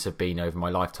drivers have been over my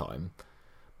lifetime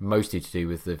mostly to do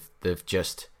with the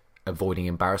just avoiding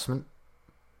embarrassment.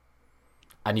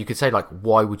 And you could say, like,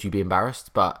 why would you be embarrassed?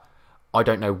 But I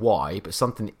don't know why, but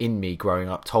something in me growing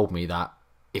up told me that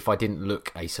if I didn't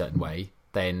look a certain way,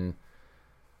 then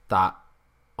that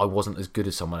I wasn't as good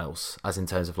as someone else. As in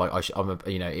terms of like,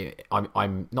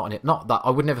 I'm not that I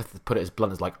would never put it as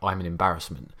blunt as like I'm an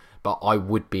embarrassment, but I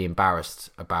would be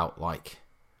embarrassed about like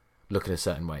looking a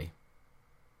certain way.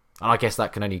 And I guess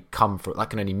that can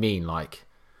only mean like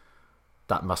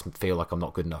that must feel like I'm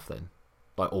not good enough then.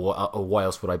 Like, or why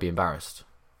else would I be embarrassed?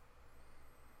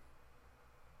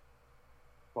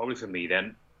 Probably for me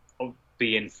then, of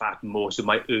being fat most of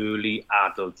my early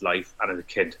adult life and as a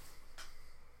kid.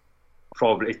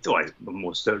 Probably,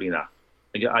 most certainly that.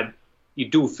 And you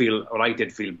do feel, or I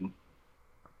did feel.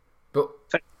 But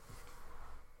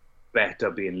better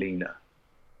being leaner.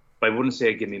 But I wouldn't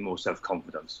say it gave me more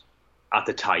self-confidence. At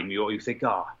the time, you think,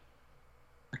 I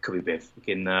could be a bit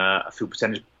fucking a few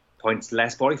percentage points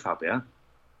less body fat, yeah?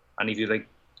 And if you're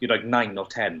like 9 or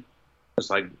 10, it's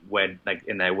like when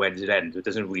in there, where does it end? It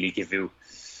doesn't really give you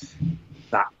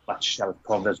that much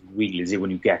self-confidence really, is it,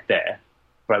 when you get there?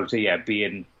 But I would say,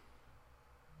 being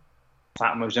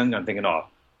fat when I was younger, I'm thinking,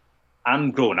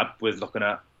 I'm growing up with looking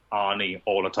at Arnie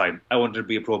all the time. I wanted to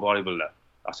be a pro bodybuilder.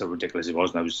 That's how ridiculous it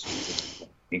was. And I was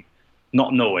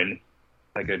not knowing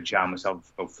I could jam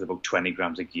myself for about 20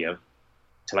 grams a year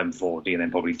till I'm 40 and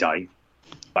then probably die.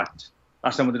 But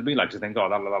that's something to be like, to think,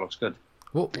 that looks good.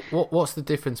 What's the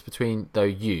difference between, though,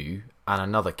 you and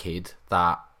another kid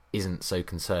that isn't so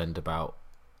concerned about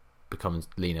becoming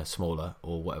leaner, smaller,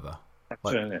 or whatever?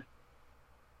 Say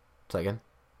that again?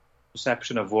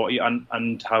 Perception of what you,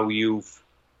 and how you've,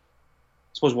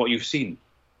 I suppose, what you've seen.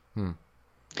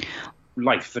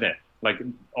 Life, innit? Like,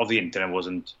 the internet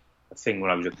wasn't a thing when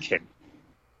I was a kid.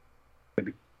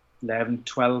 Maybe 11,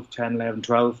 12.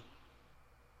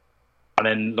 And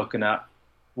then looking at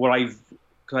what because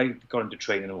I got into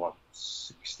training at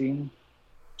 16?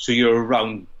 So you're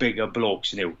around bigger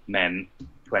blokes, men,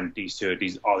 20s,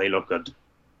 30s, they look good.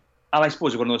 And I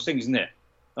suppose it's one of those things, isn't it?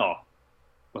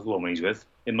 With the woman he's with,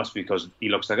 it must be because he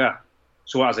looks like that.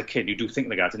 So as a kid, you do think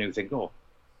like that, and you think,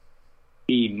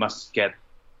 he must get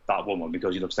that woman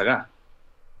because he looks like that.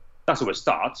 That's how it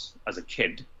starts as a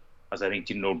kid, as an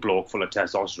 18-year-old bloke full of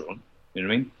testosterone. You know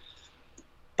what I mean?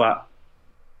 But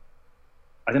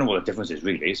I don't know what the difference is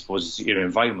really. I suppose it's your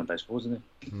environment, isn't it?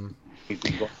 You've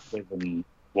been with and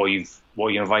what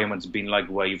your environment's been like,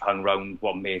 where you've hung around,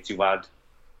 what mates you've had.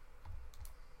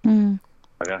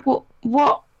 Okay.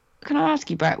 What can I ask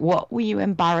you, Brett? What were you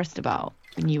embarrassed about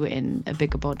when you were in a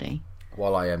bigger body?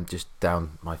 While I am just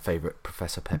down my favourite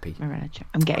Professor Peppy.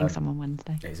 I'm getting some on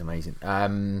Wednesday. It's amazing.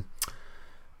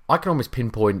 I can almost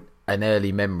pinpoint an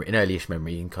early-ish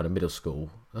memory in kind of middle school.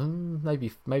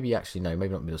 Maybe actually no,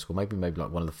 maybe not middle school. Maybe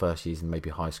like one of the first years in maybe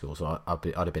high school. So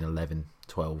I'd have been 11,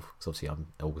 12. Because obviously I'm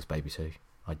an August baby, so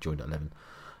I joined at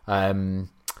 11.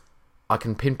 I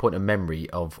can pinpoint a memory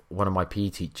of one of my PE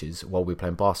teachers while we were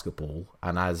playing basketball,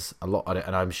 and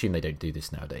and I'm assuming they don't do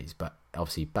this nowadays, but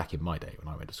obviously back in my day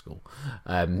when I went to school,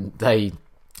 they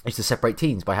used to separate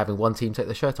teams by having one team take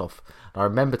their shirt off. And I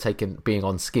remember being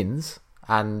on skins,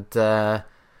 and I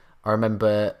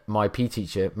remember my PE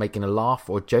teacher making a laugh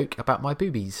or joke about my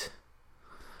boobies.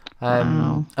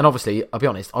 Wow. And obviously, I'll be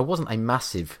honest, I wasn't a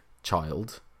massive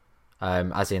child,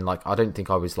 as in like I don't think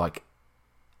I was like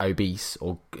obese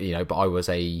or but I was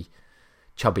a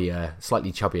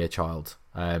slightly chubbier child.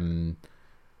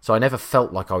 So I never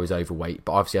felt like I was overweight,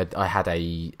 but obviously I had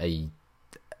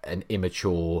an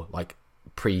immature, like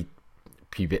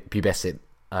pubescent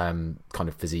kind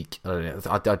of physique. I don't know.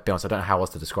 I'd be honest, I don't know how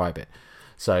else to describe it.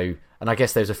 So, and I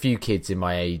guess there's a few kids in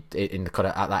my age, in the kind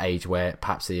of at that age where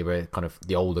perhaps they were kind of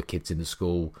the older kids in the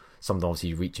school. Some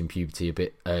obviously reaching puberty a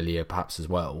bit earlier, perhaps as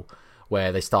well,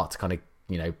 where they start to kind of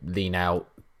lean out,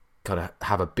 kind of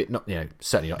have a bit, not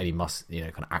certainly not any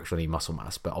kind of actually muscle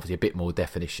mass, but obviously a bit more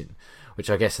definition,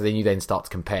 which I guess then you then start to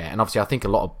compare. And obviously I think a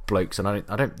lot of blokes, and I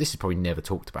don't this is probably never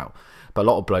talked about, but a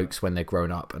lot of blokes when they're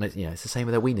grown up, and it's the same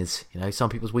with their wieners.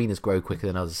 Some people's wieners grow quicker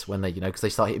than others when they because they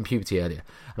start hitting puberty earlier.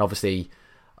 And obviously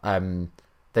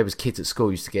there was kids at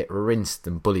school used to get rinsed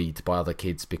and bullied by other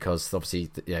kids because obviously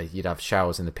you'd have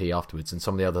showers in the PE afterwards, and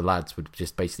some of the other lads would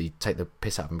just basically take the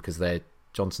piss out of them because their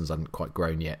Johnsons hadn't quite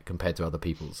grown yet compared to other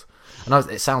people's. And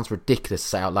it sounds ridiculous to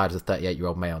say out loud as a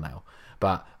 38-year-old male now,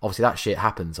 but obviously that shit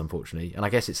happens, unfortunately. And I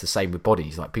guess it's the same with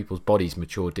bodies. Like, people's bodies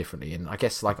mature differently. And I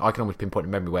guess, like, I can almost pinpoint a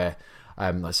memory where,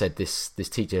 like I said, this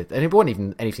teacher, and it wasn't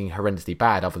even anything horrendously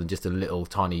bad other than just a little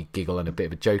tiny giggle and a bit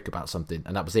of a joke about something,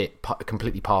 and that was it,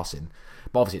 completely passing.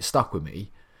 But obviously it stuck with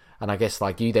me. And I guess,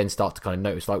 like, you then start to kind of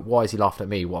notice, like, why is he laughing at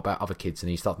me? What about other kids?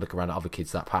 And you start to look around at other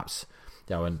kids that perhaps,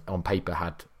 on paper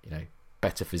had,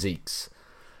 better physiques.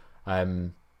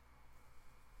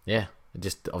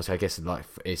 Just obviously I guess like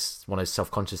it's one of those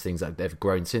self-conscious things that they've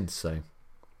grown since. So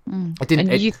I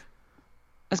didn't. I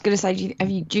was going to say,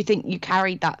 do you think you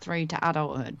carried that through to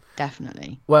adulthood?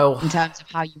 Definitely. Well, in terms of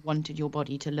how you wanted your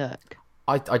body to look,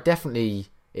 I definitely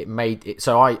it made it.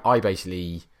 So I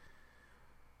basically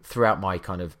throughout my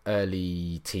kind of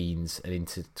early teens and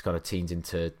into kind of teens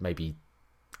into maybe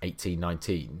 18,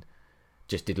 19,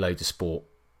 just did loads of sport.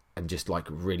 And just like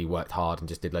really worked hard and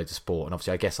just did loads of sport. And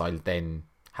obviously I guess I then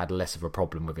had less of a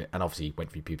problem with it, and obviously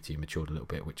went through puberty and matured a little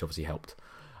bit, which obviously helped.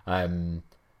 I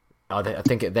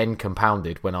think it then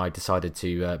compounded when I decided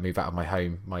to move out of my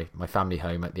home, my family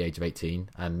home at the age of 18,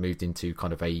 and moved into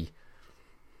kind of a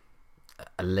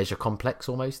a leisure complex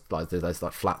almost. Like there's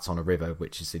like flats on a river,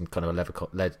 which is in kind of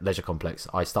a leisure complex.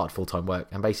 I started full-time work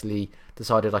and basically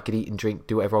decided I could eat and drink,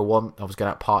 do whatever I want. I was going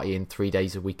out partying 3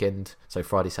 days a weekend, so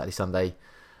Friday, Saturday, Sunday,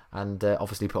 and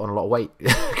obviously put on a lot of weight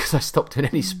because I stopped doing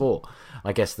any sport.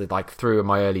 I guess that like through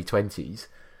my early 20s,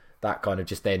 that kind of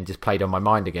just played on my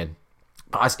mind again.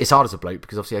 But it's hard as a bloke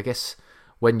because obviously I guess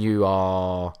when you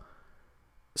are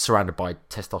surrounded by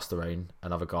testosterone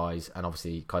and other guys and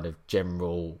obviously kind of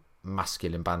general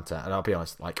masculine banter, and I'll be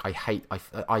honest, like I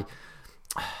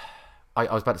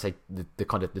was about to say the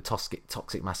kind of the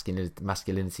toxic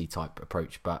masculinity type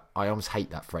approach, but I almost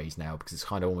hate that phrase now because it's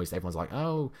kind of almost everyone's like,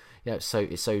 oh yeah, it's so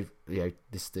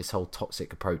this whole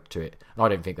toxic approach to it, and I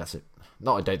don't think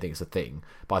it's a thing,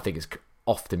 but I think it's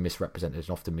often misrepresented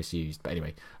and often misused. But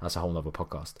anyway, that's a whole nother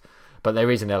podcast. But there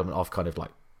is an element of kind of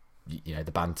like,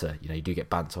 the banter, you do get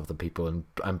banter off the people,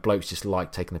 and blokes just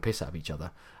like taking the piss out of each other,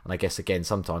 and I guess again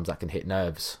sometimes that can hit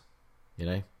nerves,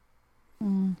 Interesting.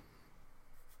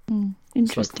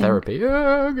 It's like therapy.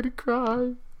 Oh, I'm gonna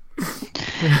cry.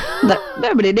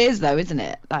 No, but it is though, isn't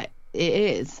it? Like it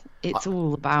is. It's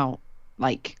all about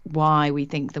like why we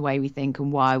think the way we think,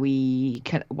 and why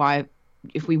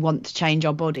if we want to change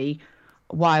our body,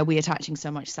 why are we attaching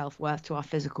so much self-worth to our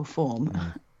physical form?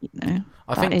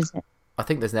 I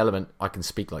think there's an element, I can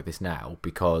speak like this now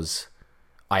because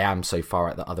I am so far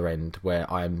at the other end where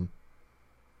I'm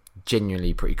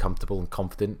genuinely pretty comfortable and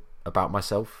confident about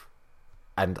myself.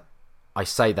 And I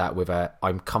say that with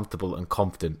I'm comfortable and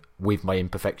confident with my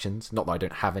imperfections. Not that I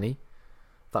don't have any.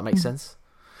 If that makes sense.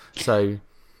 So,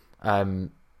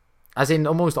 as in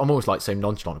I'm almost like so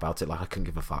nonchalant about it, like I couldn't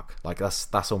give a fuck. Like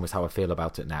that's almost how I feel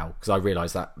about it now, because I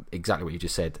realise that exactly what you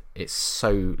just said. It's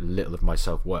so little of my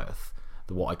self-worth,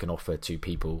 that what I can offer to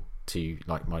people, to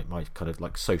like my kind of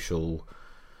like social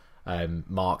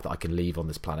mark that I can leave on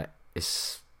this planet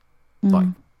is like,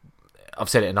 I've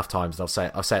said it enough times, and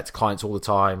I've said it to clients all the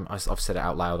time. I've said it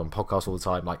out loud on podcasts all the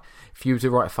time. Like, if you were to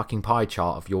write a fucking pie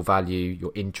chart of your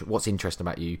value, what's interesting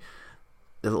about you,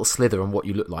 the little slither on what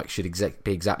you look like should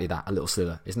be exactly that, a little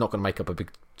slither. It's not going to make up a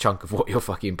big chunk of what your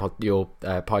fucking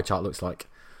pie chart looks like.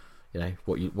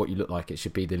 What you look like. It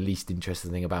should be the least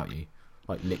interesting thing about you,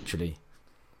 like literally.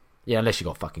 Yeah, unless you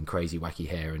got fucking crazy wacky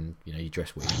hair and you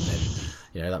dress weird,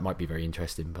 then that might be very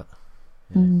interesting. But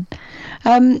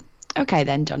okay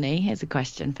then, Johnny, here's a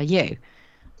question for you.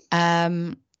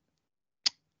 How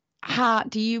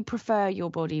do you prefer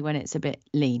your body when it's a bit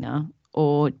leaner,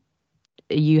 or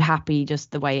are you happy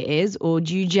just the way it is, or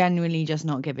do you genuinely just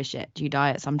not give a shit? Do you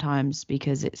diet sometimes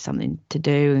because it's something to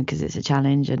do and because it's a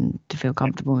challenge and to feel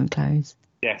comfortable in clothes?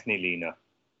 Definitely leaner.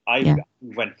 I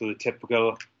went through the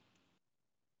typical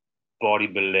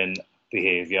bodybuilding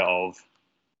behaviour of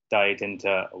dieting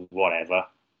to whatever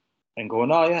and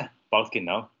going, oh yeah, bulking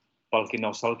now,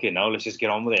 sulking now, let's just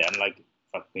get on with it. And like,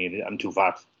 fuck me, I'm too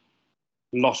fat.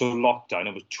 Loss of lockdown,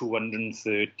 it was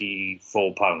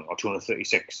 234 pounds or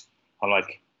 236. I'm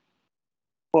like,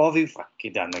 what have you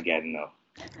fucking done again now?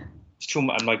 It's too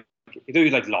much. I'm like, you do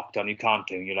like lockdown, you can't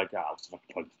clean, you're like, what's the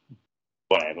fucking point?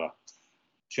 Whatever.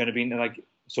 Do you know what I mean? Like,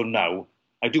 so now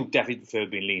I do definitely prefer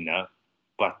being leaner,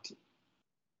 but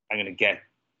I'm gonna get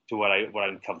to what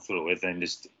I'm comfortable with and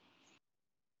just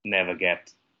never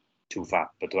get too fat.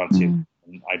 But to answer you,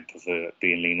 I prefer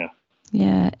being leaner.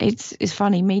 Yeah, it's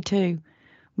funny. Me too.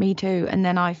 And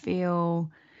then I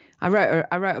wrote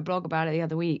a blog about it the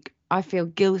other week. I feel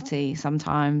guilty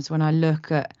sometimes when I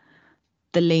look at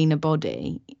the leaner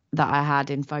body that I had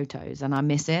in photos, and I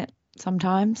miss it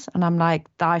sometimes. And I'm like,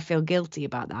 I feel guilty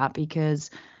about that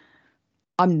because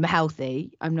I'm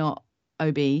healthy. I'm not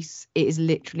obese. It is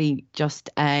literally just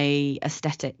a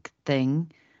aesthetic thing.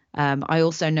 I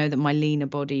also know that my leaner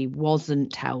body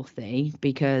wasn't healthy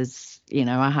because,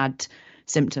 I had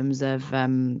symptoms of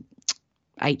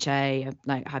HA,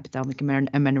 like hypothalamic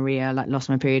amenorrhea, like lost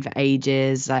my period for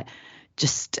ages, like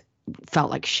just felt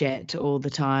like shit all the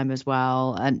time as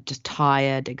well, and just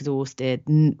tired, exhausted,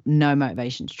 no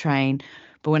motivation to train.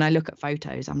 But when I look at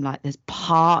photos, I'm like, there's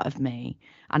part of me,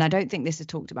 and I don't think this is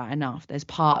talked about enough, there's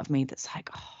part of me that's like,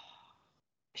 oh,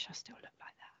 I wish I still looked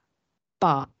like that.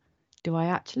 But do I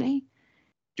actually?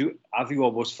 Have you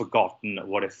almost forgotten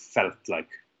what it felt like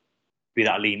be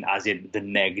that lean, as in the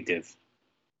negative?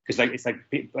 Because it's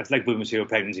like women's hero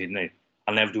pregnancy, isn't it?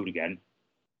 I'll never do it again.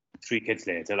 3 kids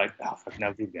later, like, fuck,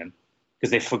 never do it again.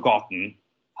 Because they've forgotten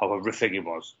how horrific it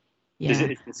was. Yeah.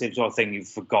 It's the same sort of thing. You've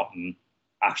forgotten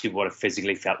actually what it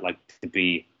physically felt like to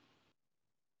be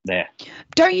there.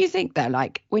 Don't you think though,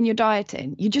 like when you're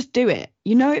dieting, you just do it.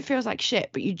 It feels like shit,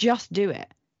 but you just do it.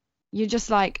 you're just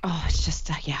like, oh, it's just,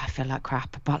 yeah, I feel like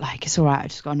crap, but like, it's all right. I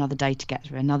just got another day to get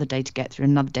through, another day to get through,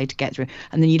 another day to get through.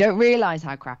 And then you don't realize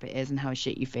how crap it is and how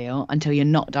shit you feel until you're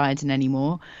not dieting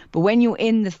anymore. But when you're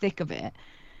in the thick of it,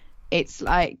 it's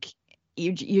like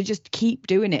you just keep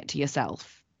doing it to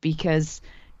yourself because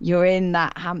you're in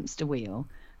that hamster wheel.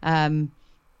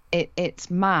 It's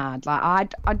mad. Like,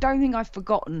 I don't think I've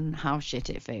forgotten how shit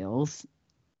it feels,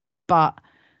 but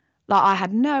like, I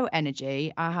had no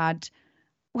energy.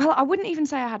 Well, I wouldn't even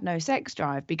say I had no sex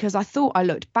drive because I thought I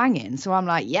looked banging. So I'm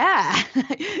like, yeah,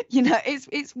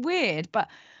 it's weird. But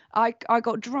I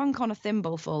got drunk on a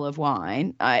thimbleful of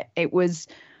wine.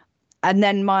 And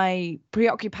then my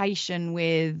preoccupation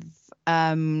with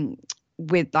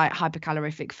like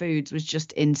hypercalorific foods was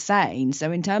just insane.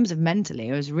 So in terms of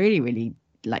mentally, I was really, really,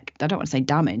 like, I don't want to say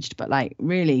damaged, but like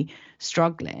really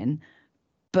struggling.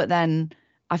 But then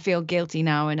I feel guilty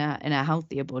now in a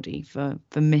healthier body for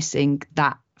missing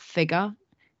that figure.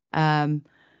 And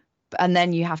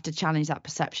then you have to challenge that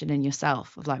perception in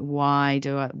yourself of like,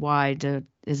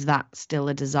 is that still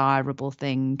a desirable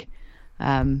thing?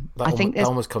 I think that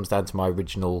almost comes down to my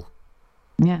original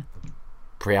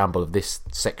preamble of this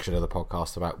section of the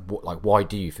podcast about why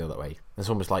do you feel that way? It's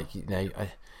almost like,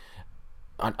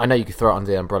 I know you could throw it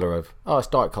under the umbrella of, oh, it's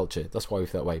diet culture, that's why we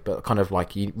feel that way, but kind of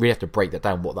like you really have to break that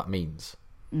down, what that means.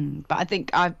 But I think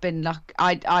I've been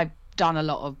I've done a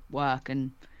lot of work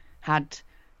and had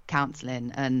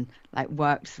counselling and like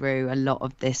worked through a lot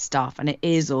of this stuff, and it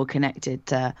is all connected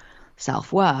to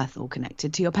self-worth, all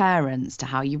connected to your parents, to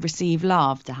how you receive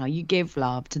love, to how you give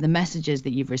love, to the messages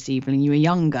that you've received when you were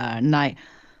younger. And like,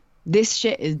 this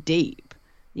shit is deep.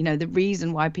 The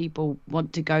reason why people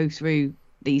want to go through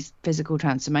these physical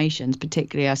transformations,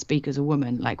 particularly I speak as a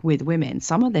woman, like with women,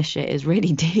 some of this shit is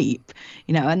really deep,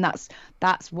 and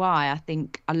that's why I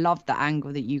think I love the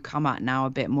angle that you come at now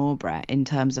a bit more, Brett, in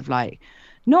terms of like,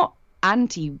 not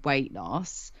anti-weight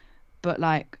loss, but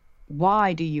like,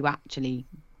 why do you actually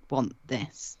want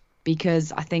this?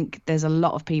 Because I think there's a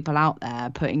lot of people out there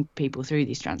putting people through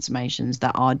these transformations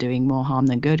that are doing more harm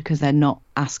than good because they're not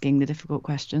asking the difficult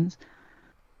questions.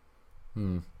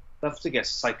 Have to get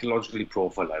psychologically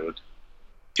profiled, I would.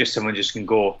 Just someone just can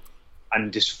go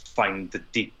and just find the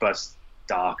deepest,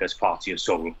 darkest part of your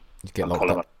soul. You'd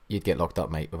get locked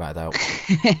up, mate, without a doubt.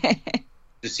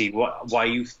 To see why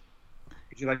you're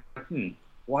like,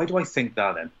 why do I think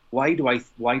that then? Why do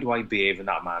I behave in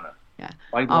that manner? Yeah.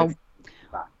 Why do I think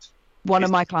that? One of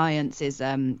my clients is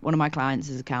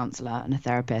a counsellor and a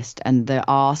therapist, and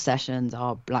our sessions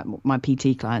are like my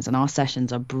PT clients, and our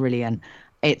sessions are brilliant.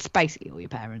 It's basically all your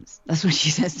parents. That's what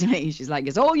she says to me. She's like,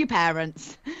 it's all your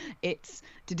parents. It's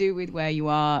to do with where you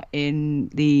are in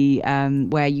the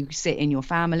where you sit in your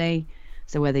family.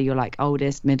 So whether you're like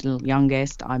oldest, middle,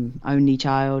 youngest, I'm only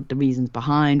child, the reasons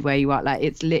behind where you are, like,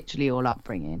 it's literally all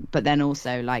upbringing. But then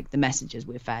also like the messages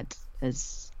we're fed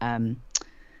as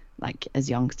as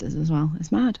youngsters as well.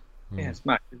 It's mad. Yeah, it's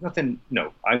mad. There's nothing.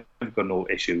 No, I've got no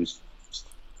issues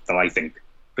that I think.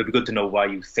 But it'd be good to know why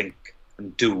you think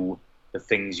and do the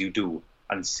things you do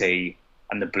and say,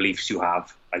 and the beliefs you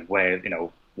have, like where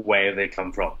they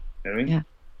come from. You know what I mean? Yeah.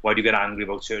 Why do you get angry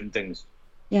about certain things?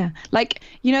 Yeah, like,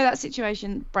 that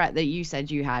situation, Brett, that you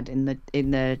said you had in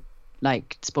the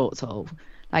like sports hall.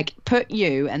 Like, put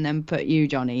you and then put you,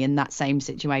 Johnny, in that same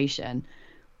situation.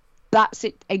 That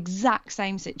exact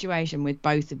same situation with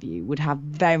both of you would have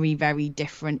very, very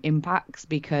different impacts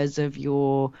because of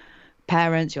your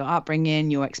parents, your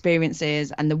upbringing, your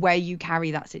experiences, and the way you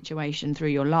carry that situation through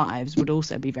your lives would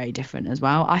also be very different as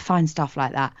well. I find stuff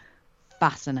like that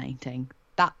fascinating.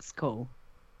 That's cool.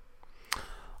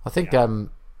 I think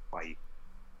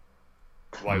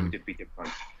why would it be different?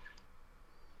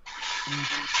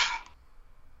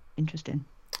 Interesting.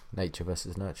 Nature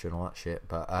versus nurture and all that shit,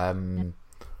 but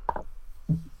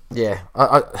yeah,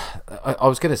 I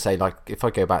was gonna say, like, if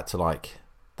I go back to like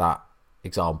that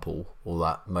example or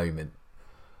that moment,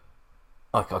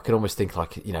 I can almost think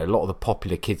like, a lot of the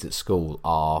popular kids at school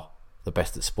are the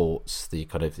best at sports, the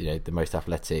kind of, the most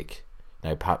athletic,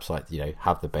 perhaps like,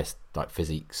 have the best like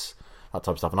physiques, that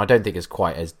type of stuff. And I don't think it's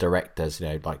quite as direct as,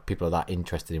 like people are that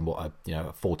interested in what a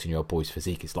 14-year-old boy's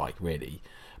physique is like, really.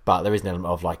 But there is an element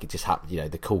of like, it just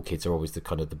happens, the cool kids are always the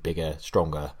kind of the bigger,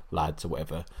 stronger lads or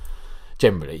whatever,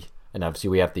 generally. And obviously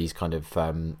we have these kind of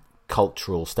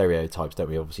cultural stereotypes, don't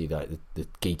we? Obviously the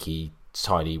geeky,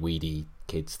 tiny, weedy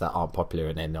kids that aren't popular,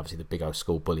 and then obviously the big old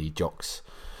school bully jocks.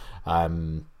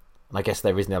 And I guess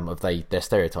there is an element of they're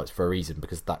stereotypes for a reason,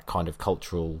 because that kind of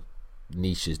cultural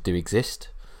niches do exist.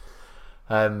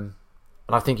 And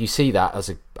I think you see that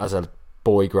as a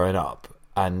boy growing up,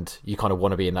 and you kind of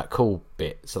want to be in that cool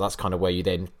bit. So that's kind of where you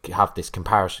then have this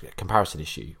comparison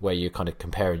issue where you're kind of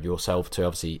comparing yourself to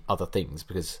obviously other things.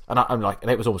 Because I'm like, and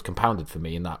it was almost compounded for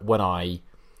me in that when I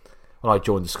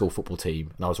joined the school football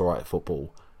team and I was all right at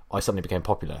football, I suddenly became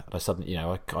popular, and I suddenly,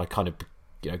 I kind of,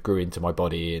 grew into my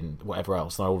body and whatever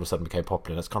else, and I all of a sudden became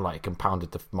popular. And it's kind of like it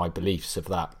compounded my beliefs of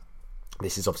that.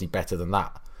 This is obviously better than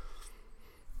that.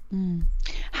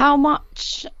 How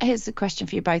much? Here's the question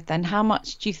for you both. Then, how much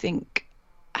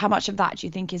of that do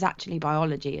you think is actually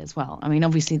biology as well? I mean,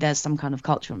 obviously there's some kind of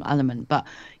cultural element, but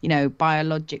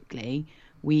biologically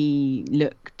we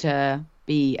look to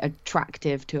be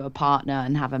attractive to a partner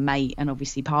and have a mate, and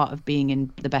obviously part of being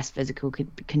in the best physical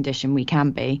condition we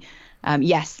can be,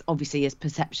 yes, obviously it's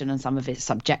perception and some of it's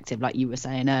subjective, like you were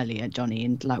saying earlier, Johnny,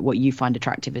 and like what you find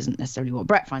attractive isn't necessarily what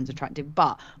Brett finds attractive,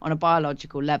 but on a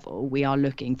biological level we are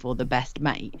looking for the best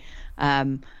mate.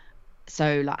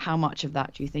 So like how much of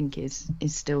that do you think is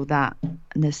still that, and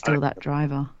there's still that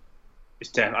driver? I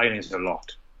think it's a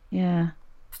lot. Yeah.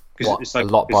 It's like a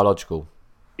lot biological.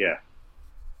 Yeah.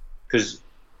 Because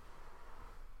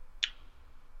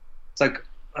it's like,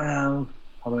 how am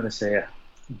I going to say it?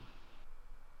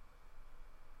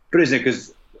 But is it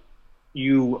because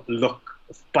you look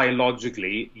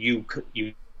biologically, you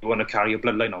want to carry your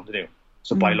bloodline on, don't you?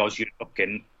 So biologically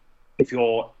looking, if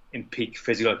you're in peak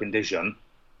physical condition,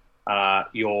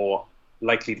 you're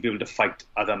likely to be able to fight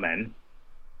other men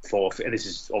this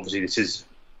is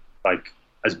like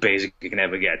as basic as you can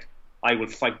ever get. I will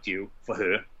fight you for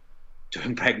her, to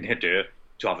impregnate her,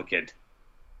 to have a kid.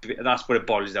 That's what it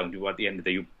boils down to. At the end of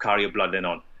the day, you carry your blood in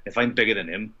on. If I'm bigger than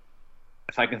him,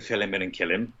 if I can fill him in and kill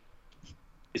him,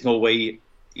 there's no way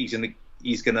he's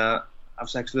gonna have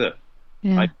sex with her.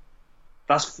 Yeah.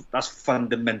 That's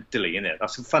fundamentally, innit?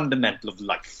 That's the fundamental of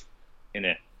life,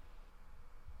 innit?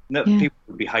 No, Yeah. People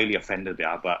would be highly offended by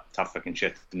that, but tough fucking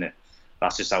shit, isn't it?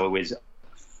 That's just how it is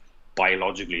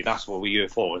biologically. That's what we're here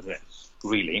for, isn't it?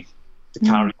 Really, to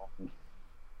carry on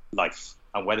life,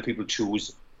 and whether people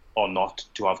choose or not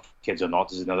to have kids or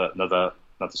not is another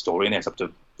story, and it's up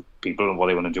to people and what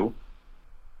they want to do.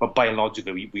 But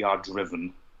biologically, we are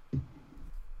driven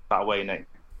that way, innit?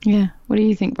 Yeah. What do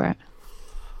you think, Brett?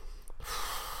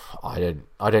 I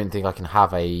don't think I can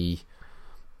have an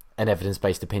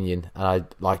evidence-based opinion, and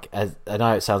I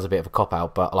know it sounds a bit of a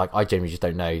cop-out, but like I genuinely just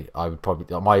don't know. I would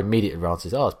probably, my immediate answer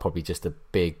is, it's probably just a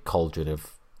big cauldron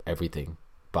of everything.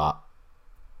 But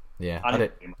yeah, I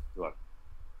don't.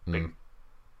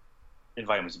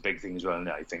 Environment's a big thing as well, isn't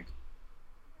it? I think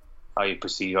how you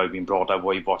perceive, how you've been brought up,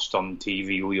 what you've watched on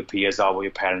TV, who your peers are, what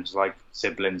your parents are like,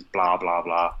 siblings, blah blah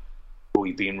blah, who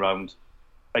you've been around.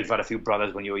 Like, you've had a few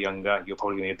brothers when you were younger, you're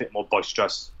probably going to be a bit more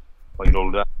boisterous when you're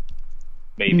older.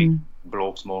 Maybe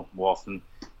blokes more often.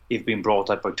 You've been brought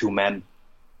up by two men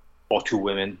or two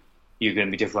women, you're going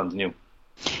to be different than you.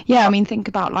 Yeah, I mean, think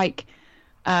about like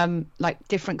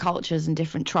different cultures and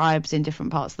different tribes in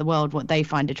different parts of the world. What they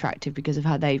find attractive because of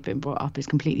how they've been brought up is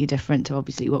completely different to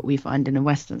obviously what we find in a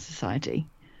Western society.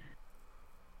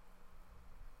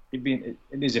 It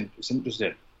is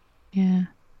interesting. Yeah.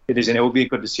 It is, and it would be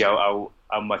good to see how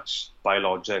much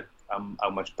biology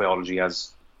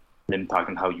has an impact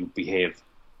on how you behave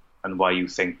and why you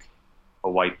think,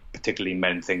 or why particularly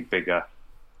men think bigger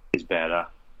is better,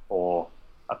 or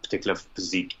a particular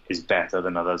physique is better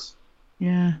than others.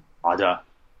 Yeah. Harder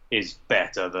is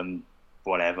better than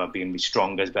whatever. Being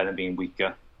stronger is better than being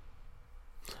weaker.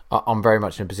 I'm very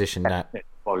much in a position that it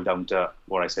boils down to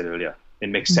what I said earlier. It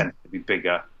makes sense to be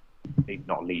bigger,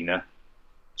 not leaner,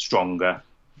 stronger,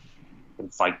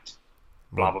 and fight.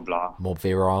 Blah blah blah. More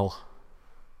virile.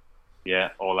 Yeah,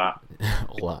 all that.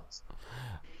 All that.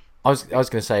 I was going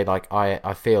to say, like,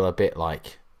 I feel a bit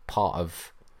like part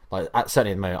of, like,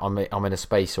 certainly at the moment I'm in a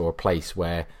space or a place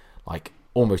where like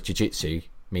almost jiu-jitsu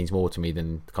means more to me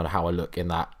than kind of how I look, in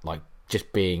that like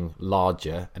just being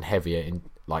larger and heavier in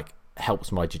like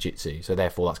helps my jiu-jitsu, so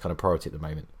therefore that's kind of priority at the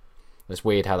moment. It's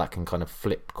weird how that can kind of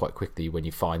flip quite quickly when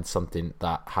you find something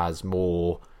that has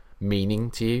more meaning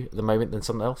to you at the moment than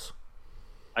something else.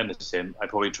 I'm the same. I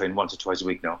probably train once or twice a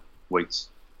week now, weights.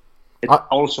 It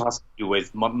also has to do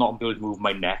with not being able to move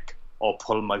my neck or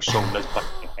pull my shoulders back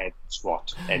in my head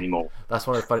squat anymore. That's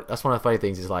one of the funny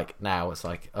things is, like, now it's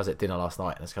like I was at dinner last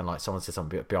night and it's kind of like someone said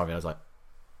something behind me and I was like,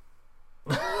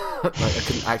 like I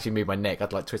couldn't actually move my neck.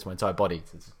 I'd like twist my entire body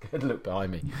to look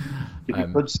behind me.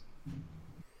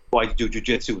 Why do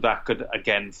jiu-jitsu? That could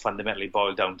again fundamentally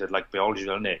boil down to like biology,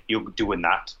 doesn't it? You're doing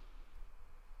that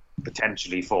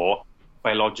potentially for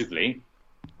biologically,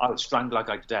 I'll strangle a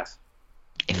guy to death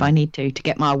if I need to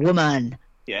get my woman.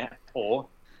 Yeah, or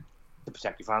to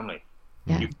protect your family.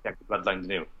 Yeah. You protect the bloodline, don't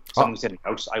you? Someone's in the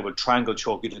house, I will triangle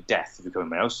choke you to death if you come in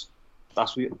my house.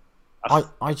 That's what is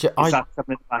that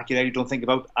something back you don't think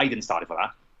about? I didn't start it for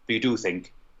that, but you do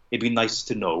think it'd be nice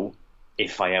to know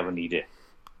if I ever need it.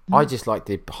 I just like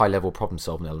the high level problem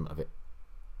solving element of it.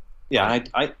 Yeah,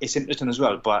 and it's interesting as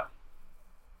well, but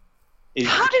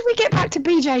how did we get back to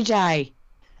BJJ?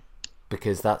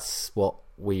 Because that's what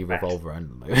we revolve around at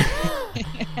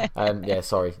the moment. Yeah,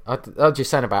 sorry. I was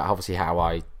just saying about obviously how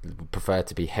I prefer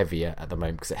to be heavier at the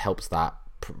moment because it helps that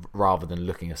rather than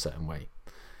looking a certain way.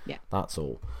 Yeah, that's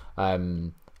all.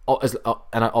 And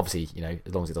obviously,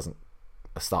 as long as it doesn't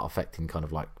start affecting kind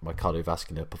of like my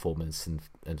cardiovascular performance and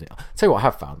I'll tell you what I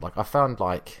have found. Like I found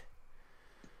like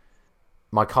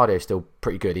my cardio is still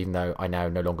pretty good, even though I now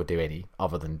no longer do any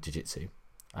other than jiu-jitsu.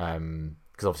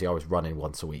 Because obviously I was running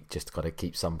once a week just to kind of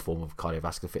keep some form of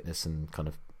cardiovascular fitness and kind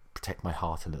of protect my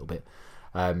heart a little bit.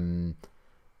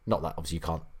 Not that obviously you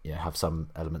can't have some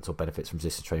elements or benefits from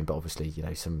resistance training, but obviously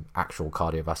some actual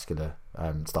cardiovascular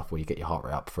stuff where you get your heart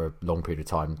rate up for a long period of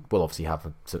time will obviously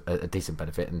have a decent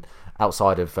benefit. And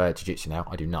outside of jiu-jitsu now,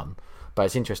 I do none. But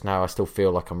it's interesting how I still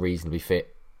feel like I'm reasonably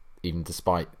fit, even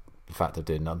despite the fact of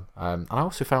doing none. And I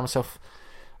also found myself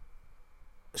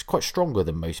quite stronger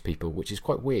than most people, which is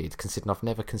quite weird considering I've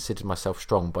never considered myself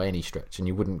strong by any stretch, and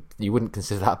you wouldn't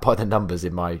consider that by the numbers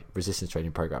in my resistance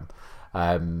training program.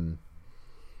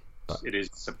 It is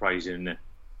surprising, isn't it?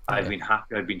 I've been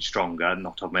happy I've been stronger and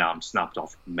not have my arm snapped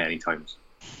off many times.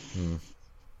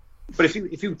 But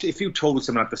if you told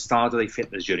someone at the start of their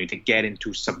fitness journey to get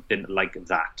into something like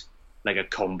that, like a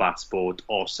combat sport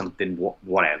or something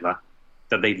whatever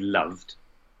that they loved,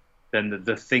 then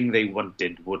the thing they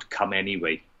wanted would come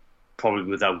anyway, probably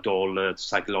without all the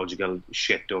psychological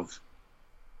shit of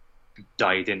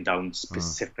dieting down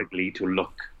specifically to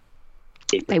look.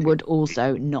 They would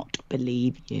also not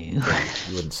believe you.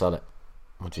 You wouldn't sell it,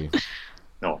 would you?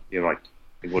 No, you're right.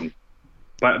 They wouldn't.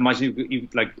 But imagine you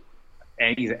like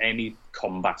any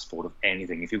combat sport of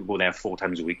anything. If you go there 4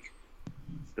 times a week,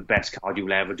 the best cardio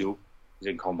you'll ever do is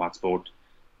in combat sport,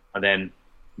 and then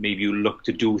maybe you look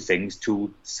to do things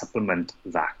to supplement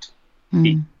that.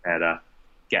 Eat better,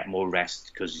 get more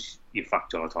rest because you're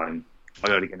fucked all the time.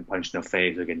 Or you're getting punched in the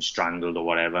face or getting strangled or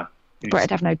whatever. But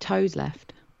I'd have no toes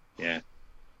left. Yeah.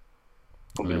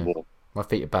 My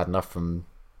feet are bad enough from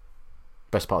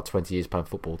best part of 20 years playing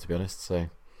football, to be honest. So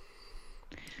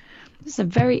this is a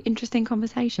very interesting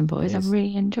conversation, boys. I've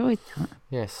really enjoyed that.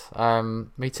 Yes,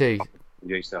 me too.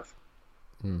 Enjoy stuff.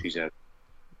 She said.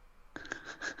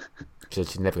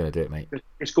 She's never going to do it, mate.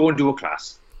 Let's go and do a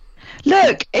class.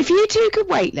 Look, if you two could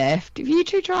weightlift, if you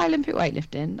two try Olympic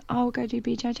weightlifting, I'll go do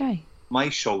BJJ. My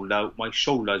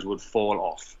shoulders would fall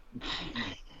off.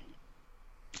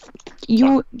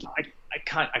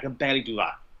 I can barely do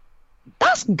that.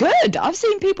 That's good. I've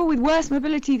seen people with worse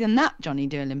mobility than that, Johnny,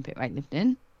 do Olympic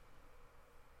weightlifting.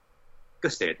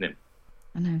 Good statement.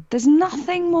 I know. There's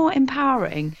nothing more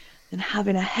empowering than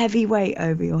having a heavy weight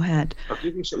over your head.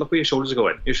 Look where your shoulders are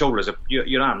going.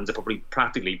 Your hands are probably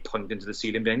practically pointing to the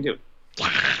ceiling behind you.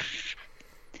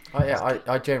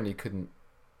 I generally couldn't.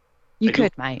 You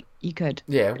could, mate. You could.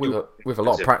 Yeah, with a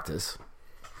lot of practice.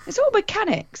 It's all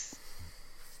mechanics.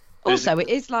 Also, it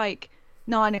is like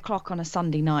 9 o'clock on a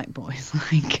Sunday night, boys.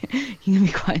 Like you're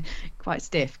gonna be quite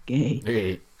stiff.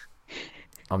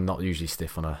 I'm not usually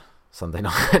stiff on a Sunday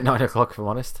night at 9 o'clock, if I'm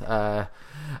honest.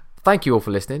 Thank you all for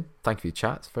listening. Thank you for your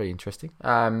chat. It's very interesting.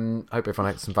 Hope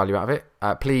everyone had some value out of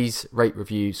it. Please rate,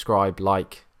 review, subscribe,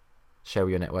 like, share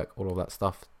with your network, all of that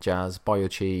stuff. Jazz, buy your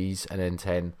cheese, and then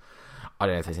 10. I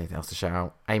don't know if there's anything else to shout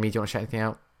out. Amy, do you want to shout anything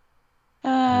out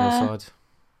on your side?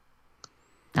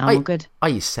 No, I'm good. Are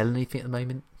you selling anything at the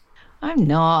moment? I'm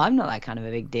not that kind of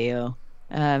a big deal.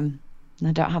 I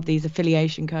don't have these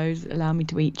affiliation codes that allow me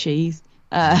to eat cheese.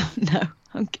 No,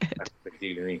 I'm good. That's a big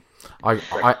deal to me.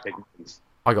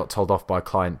 I got told off by a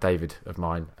client, David, of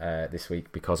mine this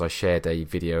week because I shared a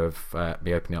video of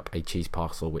me opening up a cheese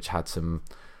parcel which had some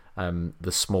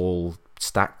the small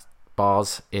stacked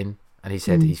bars in, and he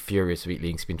said he's furious with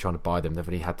Eatlings. He's been trying to buy them. They've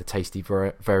only had the tasty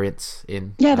variants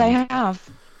in. Yeah, they have.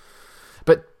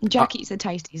 But Jack eats the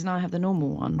tasties and I have the normal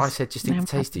ones. I said just eat the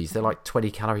tasties. They're like 20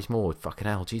 calories more. Fucking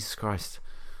hell, Jesus Christ.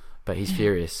 But he's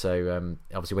furious. So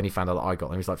obviously when he found out that I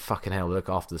got them, he's like, fucking hell, look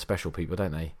after the special people,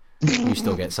 don't they? You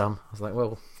still get some. I was like,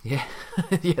 well, yeah.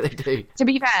 Yeah, they do. To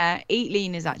be fair, Eat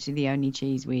Lean is actually the only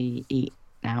cheese we eat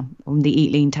now. On the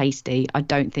Eat Lean Tasty, I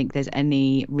don't think there's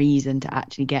any reason to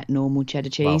actually get normal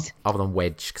cheddar cheese. Well, other than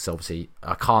wedge, because obviously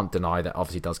I can't deny that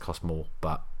obviously it does cost more,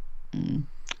 but...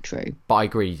 True. But I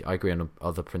agree on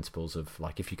other principles of,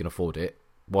 like, if you can afford it,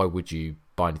 why would you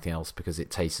buy anything else? Because it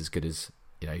tastes as good as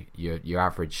your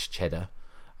average cheddar,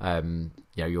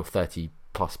 your 30+%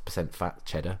 fat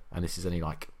cheddar, and this is only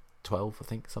like 12, I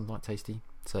think, something like Tasty.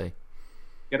 So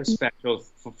get a special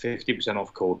for 50%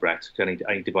 off cold breast. I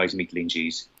need to buy some meat lean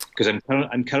cheese because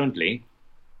I'm currently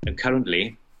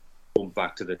going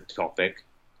back to the topic,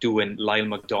 doing Lyle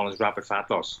McDonald's rapid fat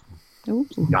loss. Ooh.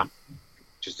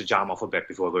 Just to jam off a bit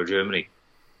before I go to Germany.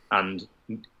 And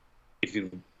if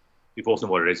you both know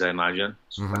what it is, I imagine.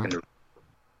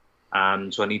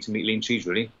 And so I need some meat lean cheese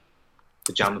really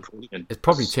to jam the protein. There's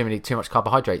probably too much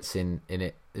carbohydrates in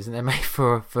it, isn't there, mate?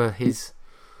 For his.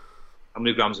 How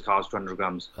many grams of carbs? 200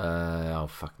 grams. I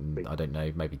don't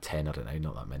know. Maybe 10. I don't know.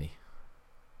 Not that many.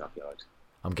 That'd be right.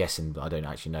 I'm guessing, but I don't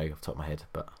actually know off the top of my head.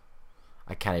 But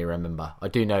I can't even remember. I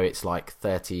do know it's like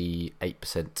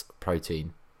 38%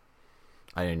 protein.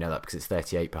 I only know that because it's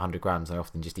 38 per 100 grams. I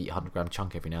often just eat a 100 gram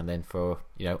chunk every now and then for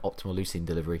optimal leucine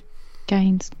delivery.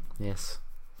 Gains. Yes.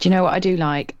 Do you know what I do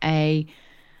like? A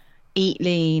Eat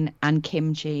Lean and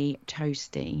kimchi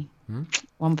toasty.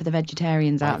 One for the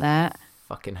vegetarians out there.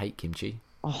 Fucking hate kimchi.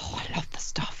 Oh, I love the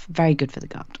stuff. Very good for the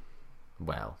gut.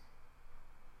 Well,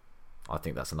 I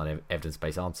think that's an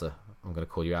evidence-based answer. I'm going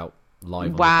to call you out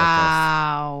live on the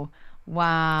podcast.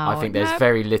 Wow. I think there's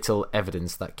very little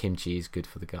evidence that kimchi is good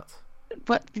for the gut.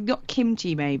 But not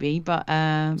kimchi, maybe, but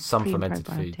some fermented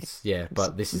foods. Yeah,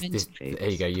 but this is there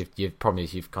you go. You've problem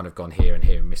is you've kind of gone here and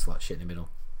here and missed like shit in the middle.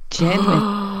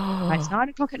 Right, it's 9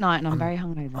 o'clock at night and I'm very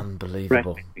hungover.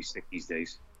 Unbelievable. Be sick these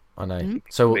days. I know.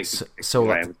 So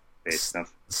that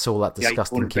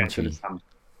disgusting kimchi.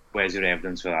 Where's your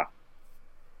evidence for that?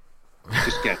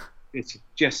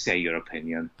 Just say your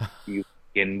opinion. You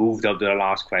again moved up to the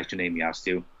last question Amy asked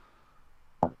you.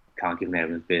 Can't give an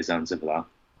evidence-based answer for that.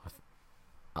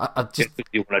 I just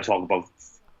you want to talk about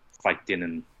fighting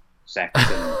and sex.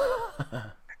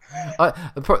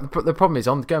 The problem is,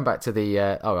 I'm going back to the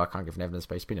I can't give an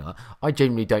evidence-based opinion on that. I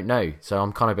genuinely don't know, so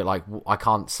I'm kind of a bit like I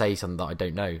can't say something that I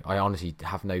don't know. I honestly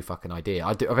have no fucking idea.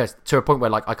 I do to a point where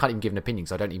like I can't even give an opinion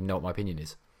because I don't even know what my opinion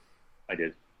is. I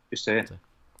did. Just say it. So,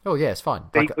 oh yeah, it's fine.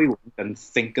 And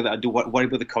think of that. Worry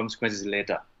about the consequences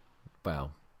later.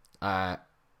 Well,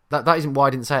 that isn't why I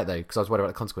didn't say it though, because I was worried about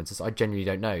the consequences. I genuinely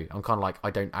don't know. I'm kind of like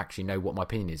I don't actually know what my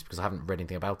opinion is because I haven't read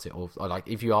anything about it. Or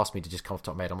if you ask me to just come off the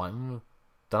top of my head, I'm like,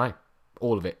 don't know.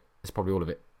 All of it. It's probably all of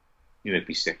it. You make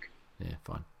me sick. Yeah,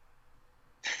 fine.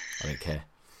 I don't care.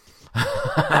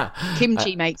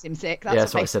 Kimchi makes him sick.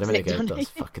 That's what I said a minute ago. That's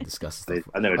fucking disgusting.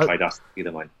 I never tried that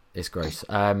either, mine. It's gross.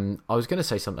 I was going to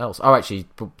say something else. Oh, actually,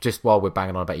 just while we're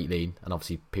banging on about Eat Lean, and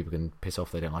obviously people can piss off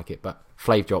if they don't like it, but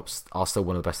Flave Drops are still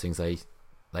one of the best things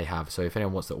they have. So if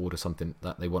anyone wants to order something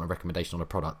that they want a recommendation on a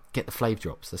product, get the Flave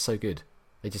Drops. They're so good.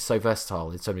 They're just so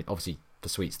versatile. It's so many, obviously for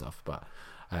sweet stuff, but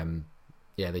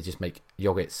yeah, they just make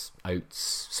yogurts,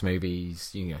 oats,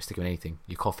 smoothies. You can stick them in anything.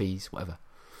 Your coffees, whatever.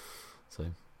 So.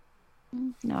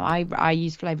 No, I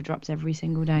use Flavour Drops every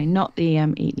single day. Not the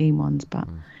Eat Lean ones, but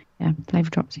yeah, Flavour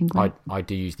Drops seem great. I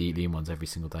do use the Eat Lean ones every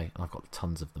single day, and I've got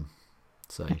tons of them.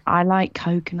 So I like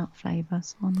coconut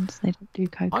flavours ones. They don't do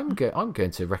coconut. I'm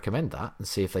going to recommend that and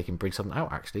see if they can bring something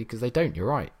out actually, because they don't. You're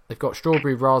right. They've got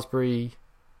strawberry, raspberry,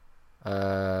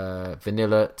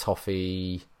 vanilla,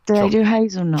 toffee. Do they do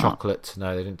hazelnut? Chocolate.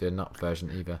 No, they didn't do a nut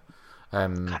version either.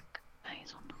 Hazelnut.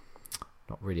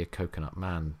 Not really a coconut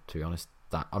man, to be honest.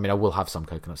 I mean, I will have some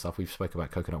coconut stuff. We've spoken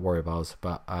about coconut Warrior bars,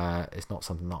 but it's not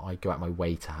something that I go out my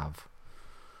way to have.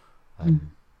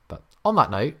 But on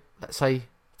that note, let's say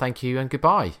thank you and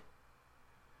goodbye.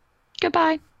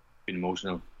 Goodbye. Been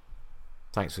emotional.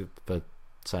 Thanks for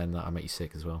saying that. I make you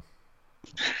sick as well.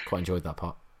 Quite enjoyed that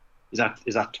part. Is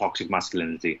that toxic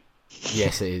masculinity?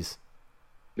 Yes, it is.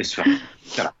 Shut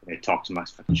up. Toxic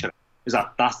masculinity. Shut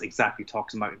up. That's exactly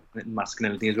toxic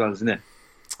masculinity as well, isn't it?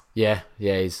 Yeah,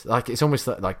 it's like it's almost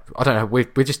like I don't know. We're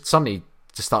just suddenly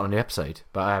just starting a new episode,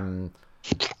 but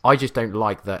I just don't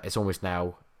like that. It's almost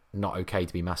now not okay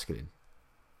to be masculine.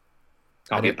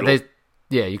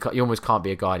 You almost can't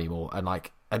be a guy anymore, and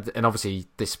obviously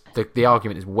the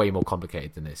argument is way more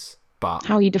complicated than this. But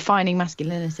how are you defining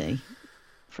masculinity?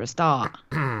 For a start,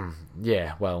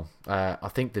 yeah. Well, I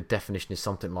think the definition is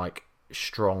something like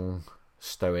strong,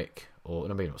 stoic. Or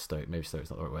no, maybe not stoic. Maybe stoic's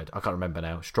not the right word. I can't remember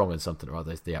now. Strong and something or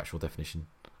other is the actual definition.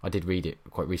 I did read it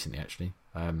quite recently, actually.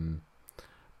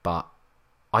 But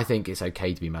I think it's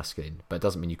okay to be masculine, but it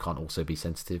doesn't mean you can't also be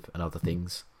sensitive and other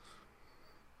things.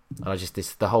 And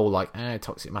the whole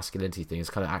toxic masculinity thing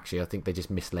is kind of actually, I think they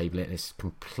just mislabel it and it's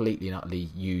completely and utterly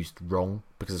used wrong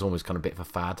because it's almost kind of a bit of a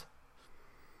fad.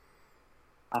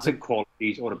 I think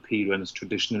qualities or appearance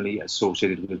traditionally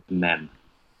associated with men.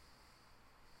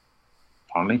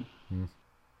 Apparently.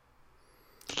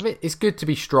 I mean, it's good to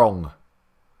be strong.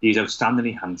 He's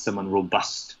outstandingly handsome and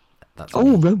robust. That's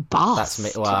Oh, me. robust.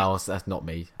 That's me. Well, that's not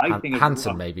me. I think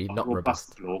Handsome, maybe, not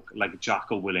robust. Bloke like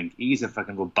Jocko Willink. He's a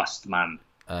fucking robust man.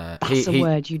 That's a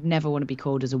word you'd never want to be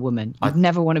called as a woman. You'd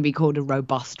never want to be called a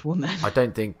robust woman. I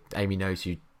don't think Amy knows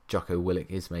who Jocko Willink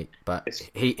is, mate. But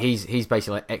he's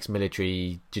basically like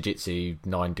ex-military, jiu-jitsu,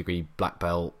 9-degree black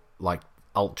belt, like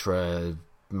ultra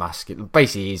masculine.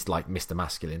 Basically, he's like Mr.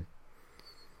 Masculine.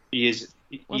 He is.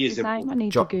 What's his name? I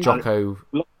need to Google. Jocko.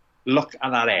 Look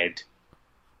at that head.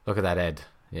 Look at that head.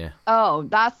 Yeah. Oh,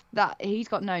 that's that. He's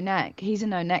got no neck. He's a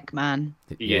no neck man.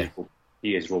 He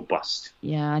is robust.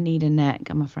 Yeah, I need a neck,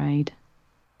 I'm afraid.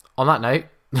 On that note,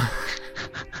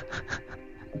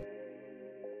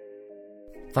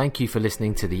 thank you for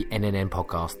listening to the NNN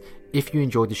podcast. If you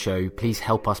enjoyed the show, please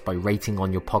help us by rating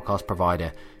on your podcast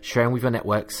provider, sharing with your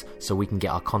networks so we can get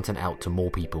our content out to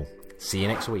more people. See you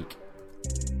next week.